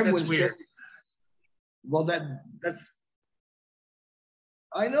shit. That's weird. That's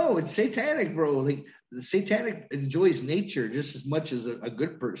I know, it's satanic, bro. Like the satanic enjoys nature just as much as a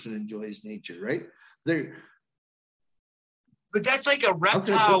good person enjoys nature, right? But that's like a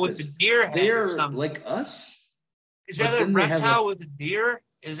reptile with a deer head or something. Like us. Is that a reptile with a deer?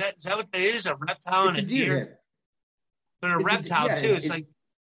 Is that what that is? A reptile and a deer? Head. But a reptile too. It's like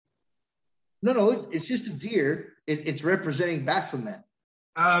no, it's just a deer. It's representing Baphomet.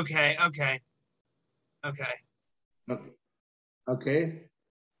 Okay.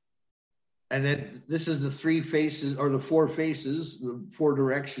 And then this is the three faces or the four faces, the four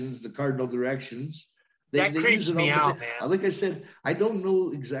directions, the cardinal directions. That creeps me out, man. Like I said, I don't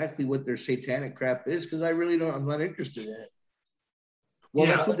know exactly what their satanic crap is because I really don't. I'm not interested in it. Well,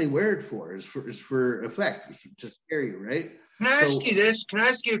 that's what they wear it for. Is for effect. It's to scare you, right? Can I ask you this? Can I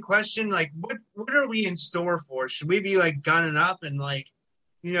ask you a question? Like, what are we in store for? Should we be like gunning up and like,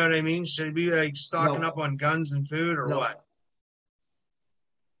 you know what I mean? Should we be like stocking up on guns and food or what?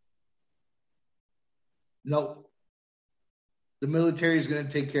 No. The military is going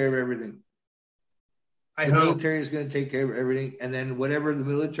to take care of everything. The military is going to take care of everything. And then whatever the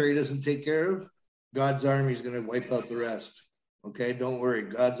military doesn't take care of, God's army is going to wipe out the rest. Okay? Don't worry.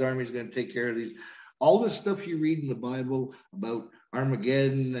 God's army is going to take care of these. All the stuff you read in the Bible about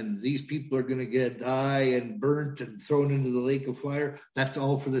Armageddon and these people are going to die and burnt and thrown into the lake of fire, that's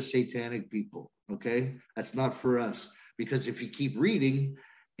all for the satanic people. Okay? That's not for us. Because if you keep reading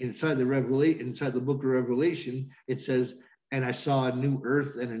inside the book of Revelation, it says, and I saw a new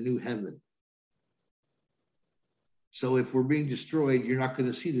earth and a new heaven. So if we're being destroyed, you're not going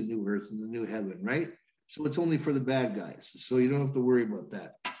to see the new earth and the new heaven, right? So it's only for the bad guys. So you don't have to worry about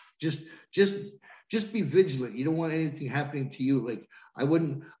that. Just be vigilant. You don't want anything happening to you. Like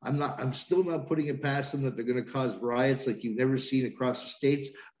I'm still not putting it past them that they're going to cause riots like you've never seen across the states,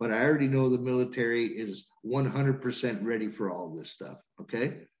 but I already know the military is 100% ready for all this stuff.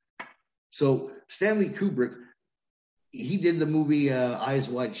 Okay. So Stanley Kubrick, he did the movie Eyes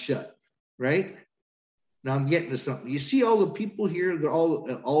Wide Shut, right? Now I'm getting to something. You see all the people here, they're all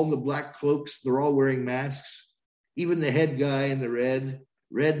in the black cloaks. They're all wearing masks. Even the head guy in the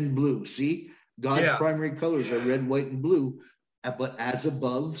red and blue. See, God's primary colors are red, white, and blue. But as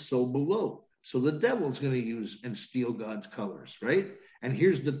above, so below. So the devil's going to use and steal God's colors, right? And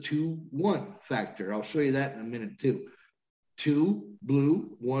here's the 2-1 factor. I'll show you that in a minute too. 2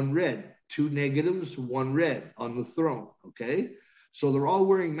 blue, 1 red. 2 negatives, 1 red on the throne. Okay, so they're all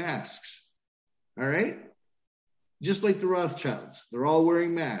wearing masks. All right. Just like the Rothschilds, they're all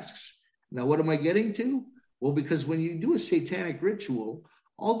wearing masks. Now, what am I getting to? Well, because when you do a satanic ritual,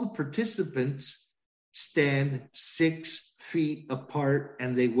 all the participants stand 6 feet apart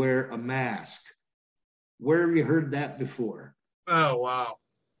and they wear a mask. Where have you heard that before? Oh, wow.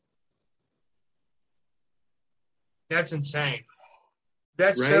 That's insane.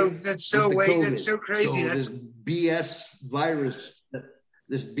 That's right? That's so crazy. So this BS virus,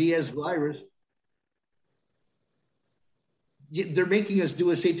 they're making us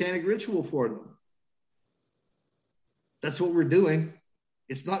do a satanic ritual for them. That's what we're doing.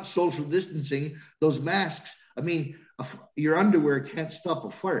 It's not social distancing. Those masks, I mean, your underwear can't stop a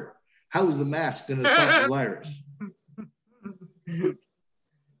fart. How is the mask going to stop the virus? You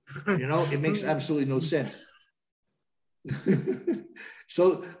know, it makes absolutely no sense.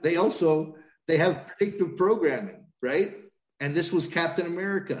 So they have predictive programming, right? And this was Captain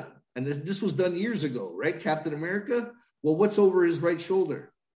America. And this was done years ago, right? Captain America. Well, what's over his right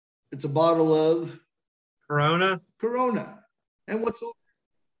shoulder? It's a bottle of Corona. And what's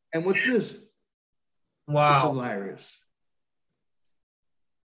this? Wow. It's a virus.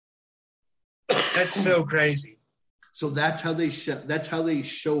 That's so crazy. So that's how they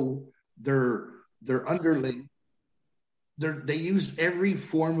show their underling. They use every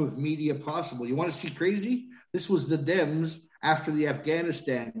form of media possible. You want to see crazy? This was the Dems after the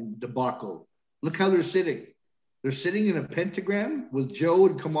Afghanistan debacle. Look how they're sitting. They're sitting in a pentagram with Joe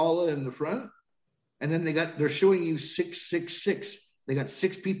and Kamala in the front. And then they're showing you 666. They got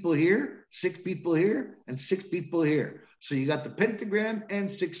 6 people here, 6 people here, and 6 people here. So you got the pentagram and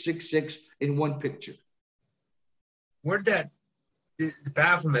 666 in one picture. Where'd the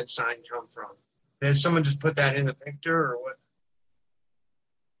Baphomet sign come from? Did someone just put that in the picture or what?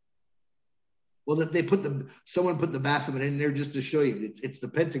 Well, someone put the Baphomet in there just to show you. It's the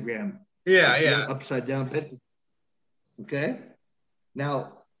pentagram. Yeah. Upside down pentagram. Okay.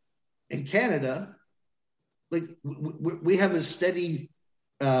 Now, in Canada, like we have a steady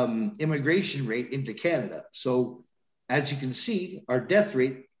immigration rate into Canada. So as you can see, our death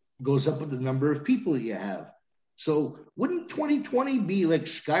rate goes up with the number of people you have. So wouldn't 2020 be like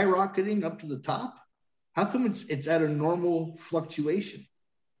skyrocketing up to the top? How come it's at a normal fluctuation,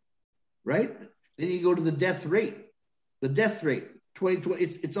 right? Then you go to the death rate. The death rate, 2020,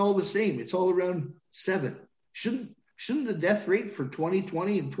 it's all the same. It's all around 7. Shouldn't the death rate for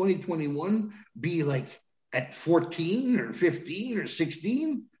 2020 and 2021 be like at 14 or 15 or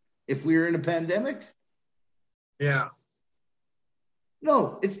 16 if we were in a pandemic? Yeah.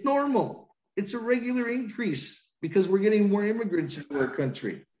 No, it's normal. It's a regular increase because we're getting more immigrants into our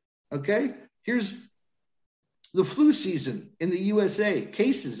country. Okay? Here's the flu season in the USA,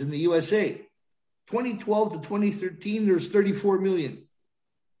 cases in the USA. 2012 to 2013, there's 34 million.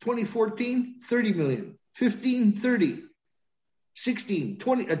 2014, 30 million. 15, 30. 16,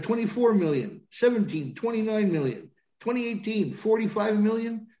 24 million. 17, 29 million. 2018, 45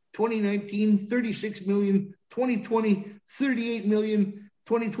 million. 2019, 36 million. 2020, 38 million.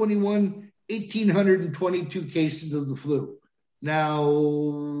 2021, 1,822 cases of the flu. Now,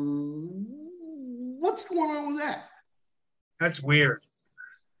 what's going on with that? That's weird.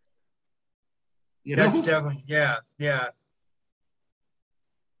 That's definitely, yeah.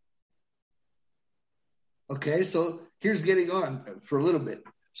 Okay, so here's getting on for a little bit.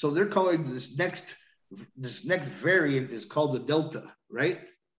 So they're calling this next variant is called the Delta, right?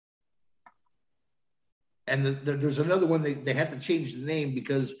 And there's another one they had to change the name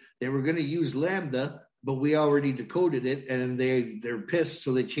because they were going to use Lambda, but we already decoded it, and they're pissed,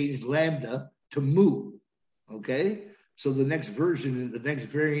 so they changed Lambda to Mu. Okay, so the next variant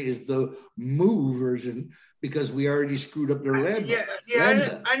is the Mu version because we already screwed up their Lambda.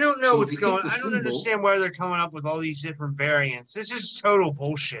 Lambda. I don't know what's going on. I don't understand why they're coming up with all these different variants. This is total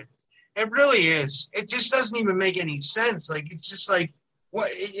bullshit. It really is. It just doesn't even make any sense. Like, it's just like, what?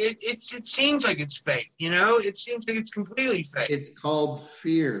 It seems like it's fake, you know? It seems like it's completely fake. It's called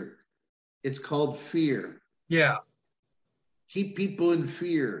fear. It's called fear. Yeah. Keep people in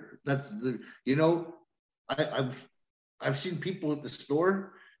fear. That's the, you know, I've seen people at the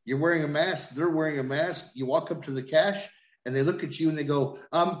store. You're wearing a mask. They're wearing a mask. You walk up to the cash and they look at you and they go,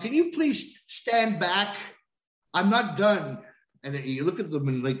 can you please stand back? I'm not done. And you look at them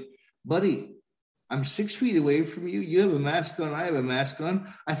and like, buddy, I'm 6 feet away from you. You have a mask on. I have a mask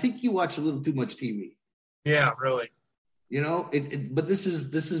on. I think you watch a little too much TV. Yeah, really. You know, but this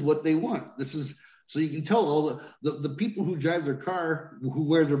is what they want. This is, so you can tell all the people who drive their car, who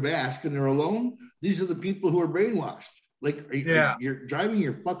wear their mask and they're alone, these are the people who are brainwashed. Like, you're driving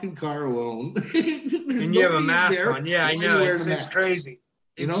your fucking car alone. And you have a mask on. Yeah, I know. It's crazy.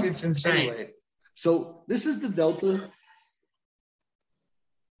 It's insane. Anyway, so this is the Delta.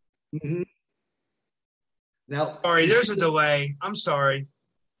 Mm-hmm. Now, sorry, there's a delay. I'm sorry.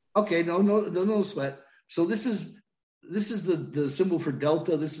 Okay, no sweat. So this is the symbol for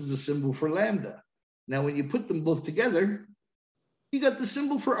Delta. This is the symbol for Lambda. Now, when you put them both together, you got the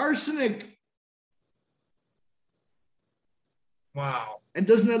symbol for arsenic. Wow. And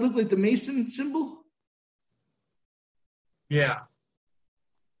doesn't that look like the Mason symbol? Yeah.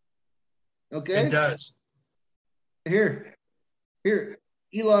 Okay. It does. Here.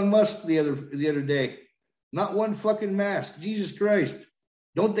 Elon Musk the other day. Not one fucking mask. Jesus Christ.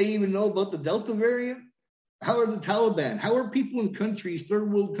 Don't they even know about the Delta variant? How are the Taliban? How are people in countries,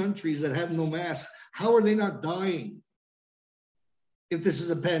 third world countries that have no masks? How are they not dying if this is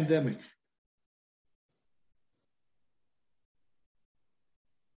a pandemic?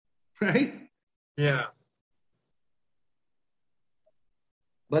 Right? Yeah.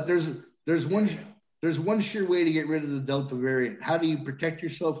 But there's one sure way to get rid of the Delta variant. How do you protect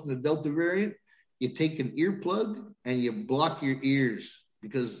yourself from the Delta variant? You take an earplug and you block your ears,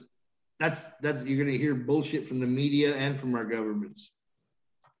 because that's you're going to hear bullshit from the media and from our governments.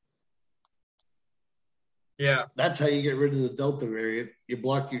 Yeah. That's how you get rid of the Delta variant. You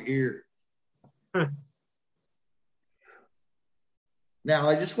block your ear. Now,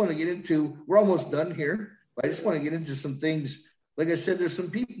 I just want to get into, we're almost done here, but I just want to get into some things. Like I said, there's some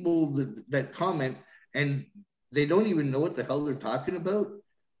people that comment and they don't even know what the hell they're talking about.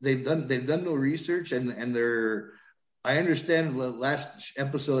 They've done no research, and I understand the last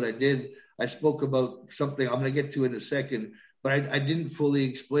episode I spoke about something I'm going to get to in a second, but I didn't fully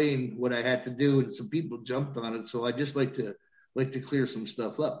explain what I had to do, and some people jumped on it. So I just like to clear some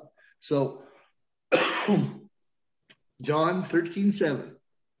stuff up. So John 13:7,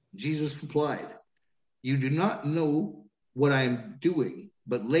 Jesus replied, "You do not know what I am doing,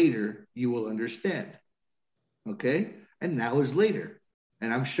 but later you will understand." Okay? And now is later.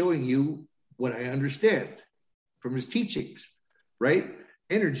 And I'm showing you what I understand from his teachings, right?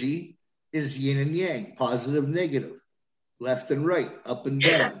 Energy is yin and yang, positive, negative, left and right, up and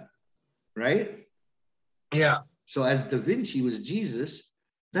down, right? Yeah. So as Da Vinci was Jesus,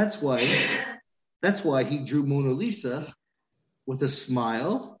 that's why he drew Mona Lisa with a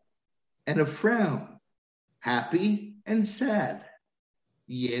smile and a frown, happy and sad,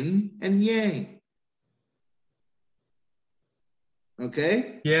 yin and yang.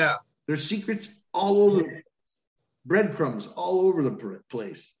 Okay? Yeah. There's secrets all over, breadcrumbs all over the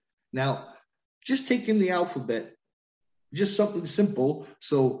place. Now, just take in the alphabet Just something simple.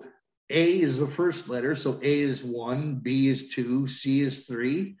 So A is the first letter. So A is 1, B is 2, C is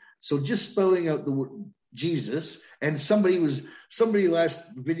 3. So just spelling out the word Jesus. And somebody last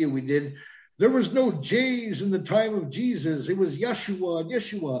video we did, there was no J's in the time of Jesus. It was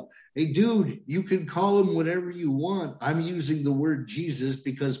Yeshua. Hey, dude, you can call him whatever you want. I'm using the word Jesus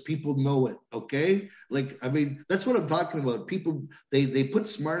because people know it, okay? Like, I mean, that's what I'm talking about. People, they put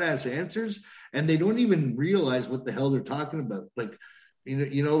smart-ass answers, and they don't even realize what the hell they're talking about. Like,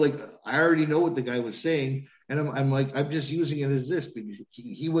 like I already know what the guy was saying, and I'm like, I'm just using it as this because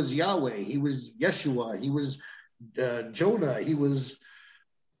he was Yahweh, he was Yeshua, he was Jonah, he was...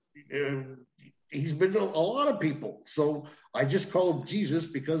 he's been to a lot of people. So I just call him Jesus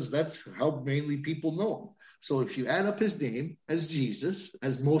because that's how mainly people know him. So if you add up his name as Jesus,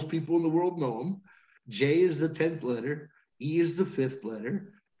 as most people in the world know him, J is the 10th letter, E is the 5th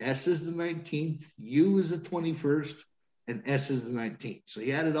letter, S is the 19th, U is the 21st, and S is the 19th. So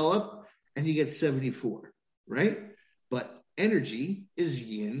you add it all up and you get 74, right? But energy is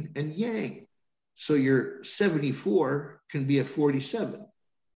yin and yang. So your 74 can be a 47.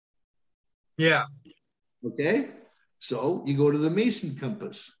 Yeah. Okay. So you go to the Mason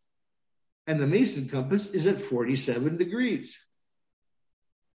compass, and the Mason compass is at 47 degrees.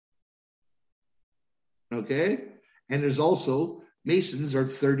 Okay. And there's also Masons are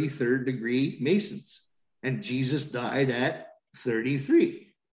 33rd degree Masons, and Jesus died at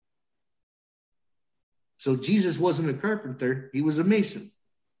 33. So Jesus wasn't a carpenter, he was a Mason.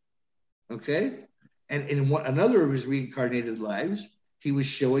 Okay. And in another of his reincarnated lives, he was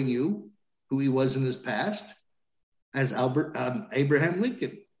showing you who he was in his past as Abraham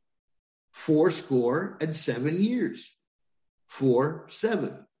Lincoln. 77 years.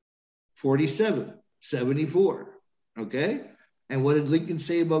 47, 47, 74. Okay? And what did Lincoln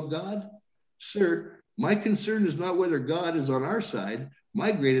say about God? Sir, my concern is not whether God is on our side.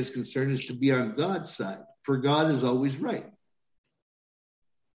 My greatest concern is to be on God's side, for God is always right.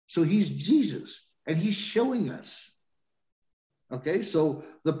 So he's Jesus, and he's showing us. Okay, so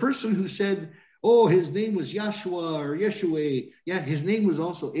the person who said, oh, his name was Yeshua or Yeshua, yeah, his name was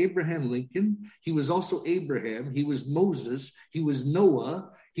also Abraham Lincoln. He was also Abraham. He was Moses. He was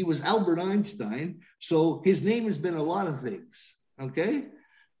Noah. He was Albert Einstein. So his name has been a lot of things. Okay,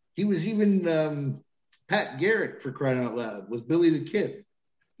 he was even Pat Garrett, for crying out loud, with Billy the Kid.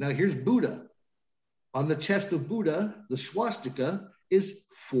 Now here's Buddha. On the chest of Buddha, the swastika is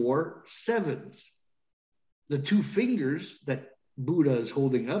 4 sevens. The 2 fingers that Buddha is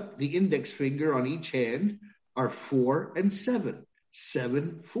holding up, the index finger on each hand, are 4 and 7.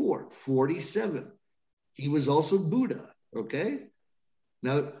 7, 4, 47. He was also Buddha, okay?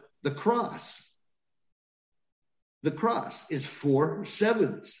 Now, the cross is 4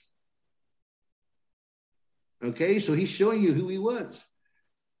 sevens. Okay, so he's showing you who he was.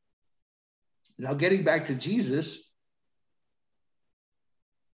 Now, getting back to Jesus,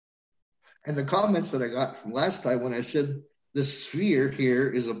 and the comments that I got from last time when I said the sphere here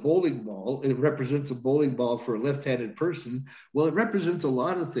is a bowling ball, it represents a bowling ball for a left-handed person. Well, it represents a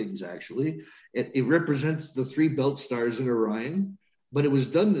lot of things, actually. It represents the 3 belt stars in Orion, but it was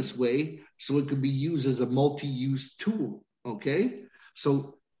done this way so it could be used as a multi-use tool, okay?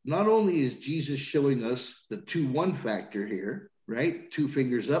 So not only is Jesus showing us the 2-1 factor here, right? 2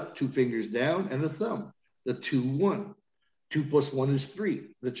 fingers up, 2 fingers down, and a thumb, the 2-1. 2 plus 1 is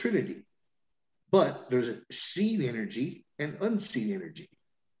 3, the Trinity. But there's a seen energy and unseen energy.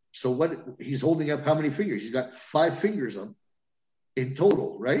 So what he's holding up, how many fingers? He's got 5 fingers up in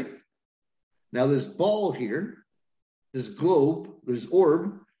total, right? Now this ball here, this globe, this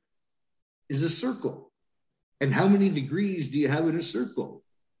orb, is a circle. And how many degrees do you have in a circle?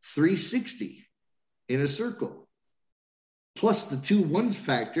 360 in a circle. Plus the 2-1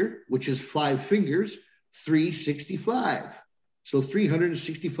 factor, which is 5 fingers, 365. So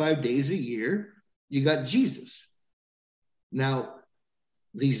 365 days a year, you got Jesus. Now,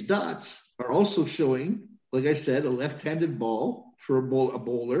 these dots are also showing, like I said, a left-handed ball for a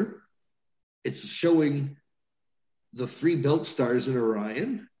bowler. It's showing the 3 belt stars in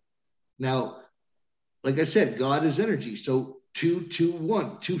Orion. Now, like I said, God is energy. So 2, 2,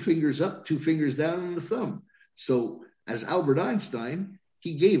 1, 2 fingers up, 2 fingers down, and the thumb. So as Albert Einstein,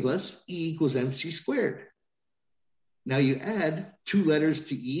 he gave us E equals mc squared. Now you add 2 letters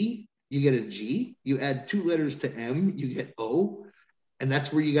to E, you get a G. You add 2 letters to M, you get O. And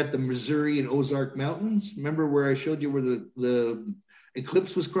that's where you got the Missouri and Ozark Mountains. Remember where I showed you where the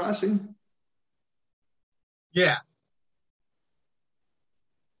eclipse was crossing? Yeah.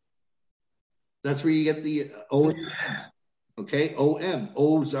 That's where you get the O. Okay, OM,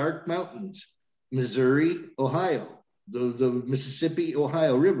 Ozark Mountains, Missouri, Ohio. the Mississippi,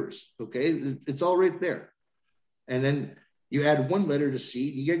 Ohio rivers. Okay, it's all right there. And then you add one letter to C,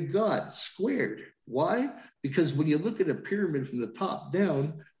 you get God squared. Why? Because when you look at a pyramid from the top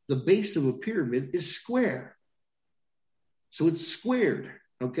down, the base of a pyramid is square. So it's squared.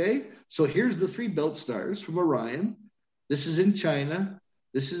 Okay, so here's the 3 belt stars from Orion. This is in China,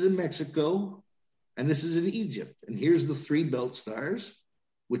 this is in Mexico, and this is in Egypt. And here's the 3 belt stars,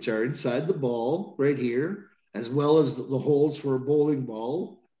 which are inside the ball right here, as well as the holes for a bowling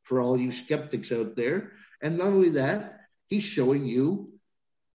ball for all you skeptics out there. And not only that, he's showing you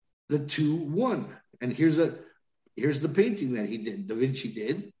the 2-1. And here's the painting that he did, Da Vinci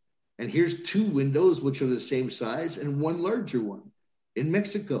did. And here's 2 windows, which are the same size, and 1 larger one. In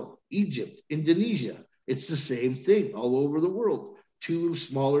Mexico, Egypt, Indonesia, it's the same thing all over the world. 2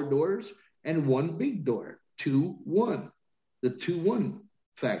 smaller doors and 1 big door. 2-1, the 2-1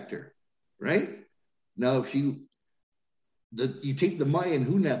 factor, right? Now, if you take the Mayan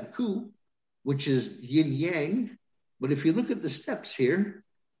Hunab Ku, which is yin yang, but if you look at the steps here,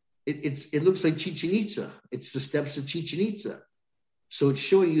 it looks like Chichen Itza. It's the steps of Chichen Itza. So it's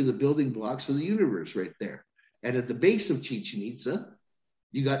showing you the building blocks of the universe right there. And at the base of Chichen Itza,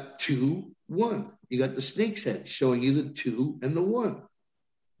 you got 2-1. You got the snake's head showing you the 2 and the 1.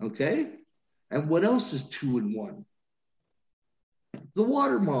 Okay? And what else is 2 and 1? The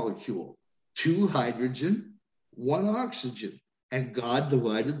water molecule. 2 hydrogen, 1 oxygen. And God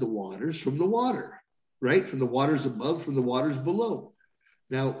divided the waters from the water, right? From the waters above, from the waters below.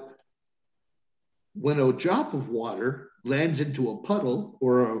 Now, when a drop of water lands into a puddle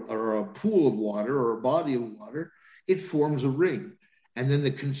or a pool of water or a body of water, it forms a ring. And then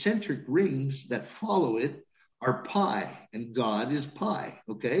the concentric rings that follow it are pi, and God is pi,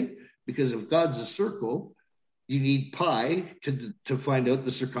 okay? Because if God's a circle, you need pi to find out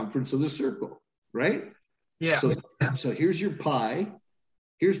the circumference of the circle, right? Yeah. So here's your pi.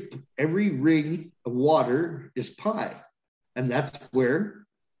 Here's every ring of water is pi. And that's where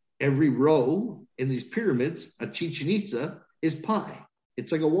every row in these pyramids at Chichen Itza is pi.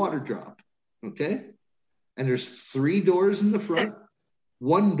 It's like a water drop, okay? And there's 3 doors in the front,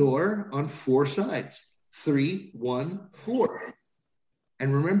 1 door on 4 sides. 3, 1, 4.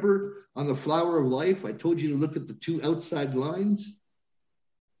 And remember, on the flower of life, I told you to look at the 2 outside lines.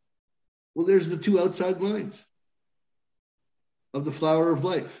 Well, there's the 2 outside lines of the flower of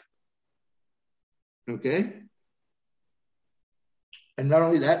life. Okay? And not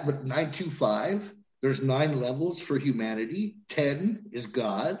only that, but 925, there's 9 levels for humanity. 10 is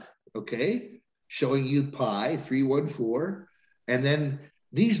God, okay? Showing you pi, 3, 1, 4. And then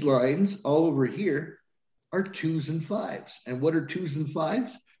these lines all over here are 2s and 5s. And what are 2s and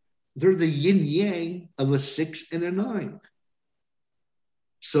 5s? They're the yin yang of a 6 and a 9.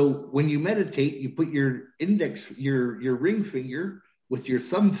 So when you meditate, you put your index, your ring finger with your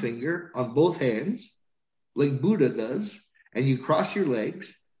thumb finger on both hands, like Buddha does, and you cross your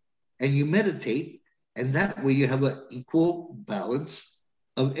legs and you meditate. And that way you have an equal balance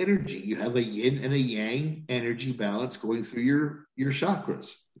of energy. You have a yin and a yang energy balance going through your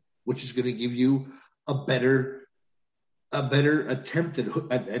chakras, which is going to give you a better attempt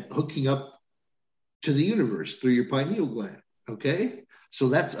at hooking up to the universe through your pineal gland. Okay, so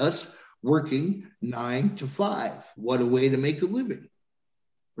that's us working 9 to 5. What a way to make a living,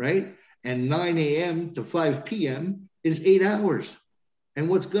 right? And 9 a.m. to 5 p.m. is 8 hours. And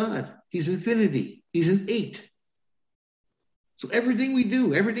what's God? He's infinity. He's an 8. So everything we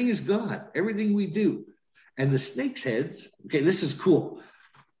do, everything is God. Everything we do. And the snake's heads, okay, this is cool.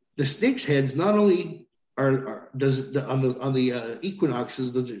 The snake's heads not only on the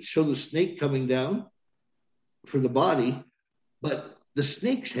equinoxes, does it show the snake coming down for the body, but the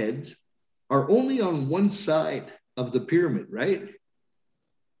snake's heads are only on one side of the pyramid, right?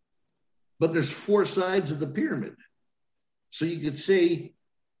 But there's 4 sides of the pyramid. So you could say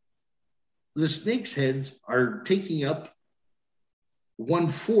the snake's heads are taking up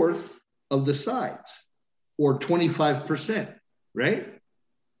 1/4 of the sides, or 25%, right?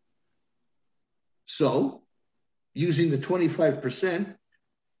 So using the 25%,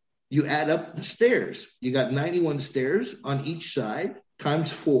 you add up the stairs. You got 91 stairs on each side,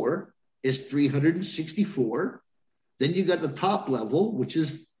 times 4 is 364. Then you got the top level, which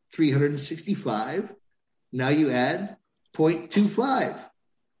is 365. Now you add 0.25.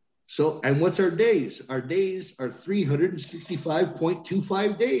 So, and what's our days? Our days are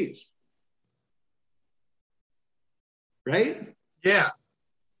 365.25 days. Right? Yeah.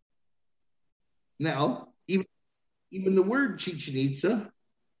 Now, even the word Chichen Itza,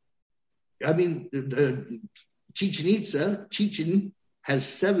 Chichen Itza, Chichen has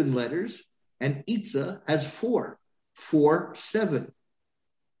 7 letters and Itza has 4. 247.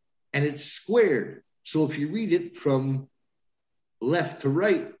 And it's squared. So if you read it from left to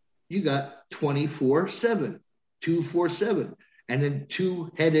right, you got 24/7, 247. And then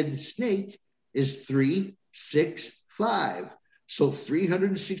two-headed snake is 365. So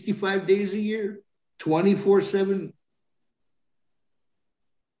 365 days a year, 24/7.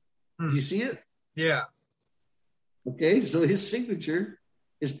 Do you see it? Yeah. Okay, so his signature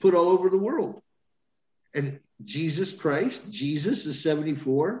is put all over the world. And Jesus is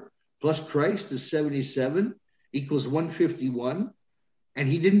 74, plus Christ is 77, equals 151. And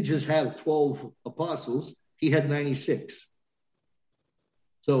he didn't just have 12 apostles, he had 96.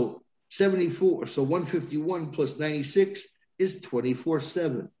 So 74, so 151 plus 96 is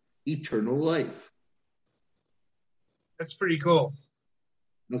 24/7, eternal life. That's pretty cool.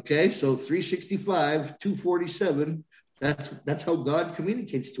 Okay, so 365, 247, that's how God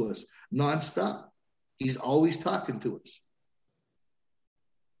communicates to us, nonstop. He's always talking to us.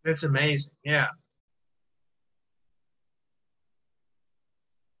 That's amazing. Yeah.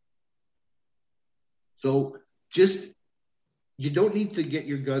 So you don't need to get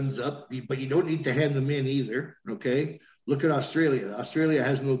your guns up, but you don't need to hand them in either. Okay. Look at Australia. Australia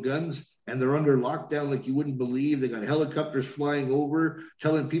has no guns and they're under lockdown like you wouldn't believe. They got helicopters flying over,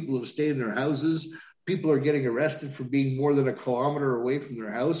 telling people to stay in their houses. People are getting arrested for being more than a kilometer away from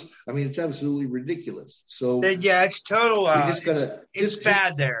their house. I mean, it's absolutely ridiculous. So yeah, it's total. It's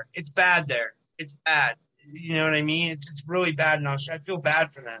bad there. It's bad there. It's bad. You know what I mean? It's really bad in Australia. I feel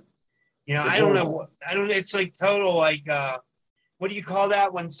bad for them. You know, I don't know. It's like total, like, what do you call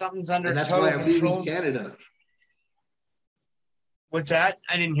that when something's under total control? And that's why I'm leaving Canada. What's that?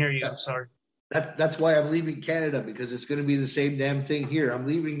 I didn't hear you. I'm sorry. That's why I'm leaving Canada, because it's going to be the same damn thing here. I'm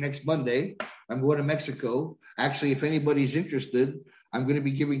leaving next Monday. I'm going to Mexico. Actually, if anybody's interested, I'm going to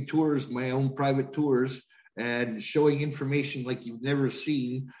be giving tours, my own private tours, and showing information like you've never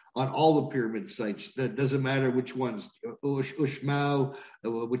seen on all the pyramid sites. That doesn't matter which ones, Uxmal,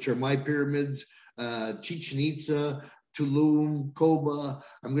 which are my pyramids, Chichen Itza, Tulum, Koba.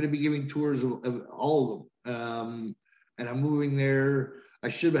 I'm going to be giving tours of all of them. And I'm moving there. I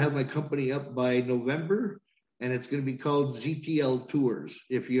should have my company up by November, and it's going to be called ZTL Tours.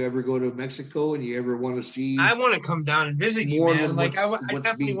 If you ever go to Mexico and you ever want to see, I want to come down and visit you, man. Like I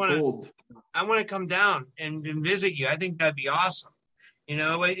definitely want to. I want to come down and visit you. I think that'd be awesome. You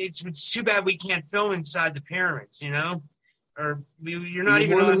know, it's too bad we can't film inside the pyramids. You know, or you're not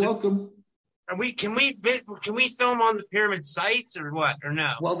even more than welcome. Are we? Can we film on the pyramid sites or what? Or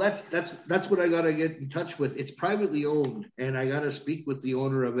no? Well, that's what I got to get in touch with. It's privately owned, and I got to speak with the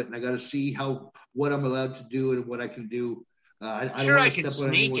owner of it, and I got to see what I'm allowed to do and what I can do. I don't want to step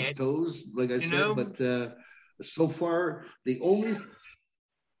on anyone's toes, like I said, but so far the only.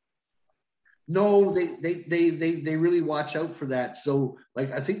 No, they really watch out for that. So,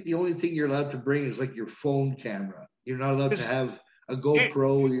 like, I think the only thing you're allowed to bring is like your phone camera. You're not allowed to have a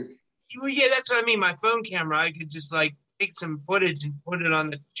GoPro. Well, yeah, that's what I mean. My phone camera, I could just like take some footage and put it on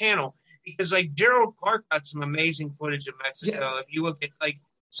the channel, because like Gerald Clark got some amazing footage of Mexico. Yeah. If you look at like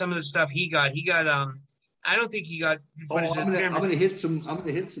some of the stuff he got I don't think he got footage. I'm gonna hit some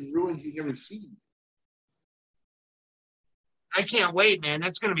ruins you've never seen. I can't wait, man.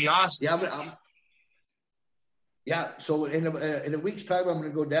 That's gonna be awesome. Yeah, yeah. So in a week's time, I'm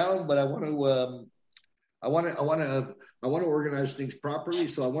gonna go down, but I want to organize things properly.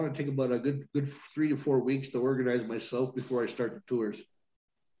 So I want to take about a good 3 to 4 weeks to organize myself before I start the tours.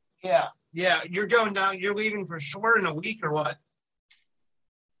 Yeah. You're going down. You're leaving for sure in a week or what?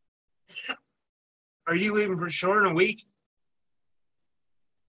 Are you leaving for sure in a week?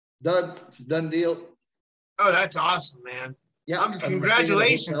 Done. It's a done deal. Oh, that's awesome, man. Yeah.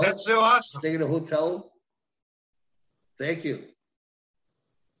 Congratulations. That's so awesome. Staying in a hotel. Thank you.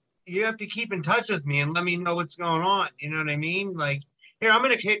 You have to keep in touch with me and let me know what's going on. You know what I mean? Like, here, I'm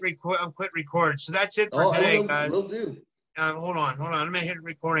going to hit record. I'll quit record. So that's it for today, guys. Will do. Hold on. I'm going to hit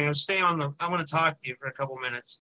recording. I want to talk to you for a couple minutes.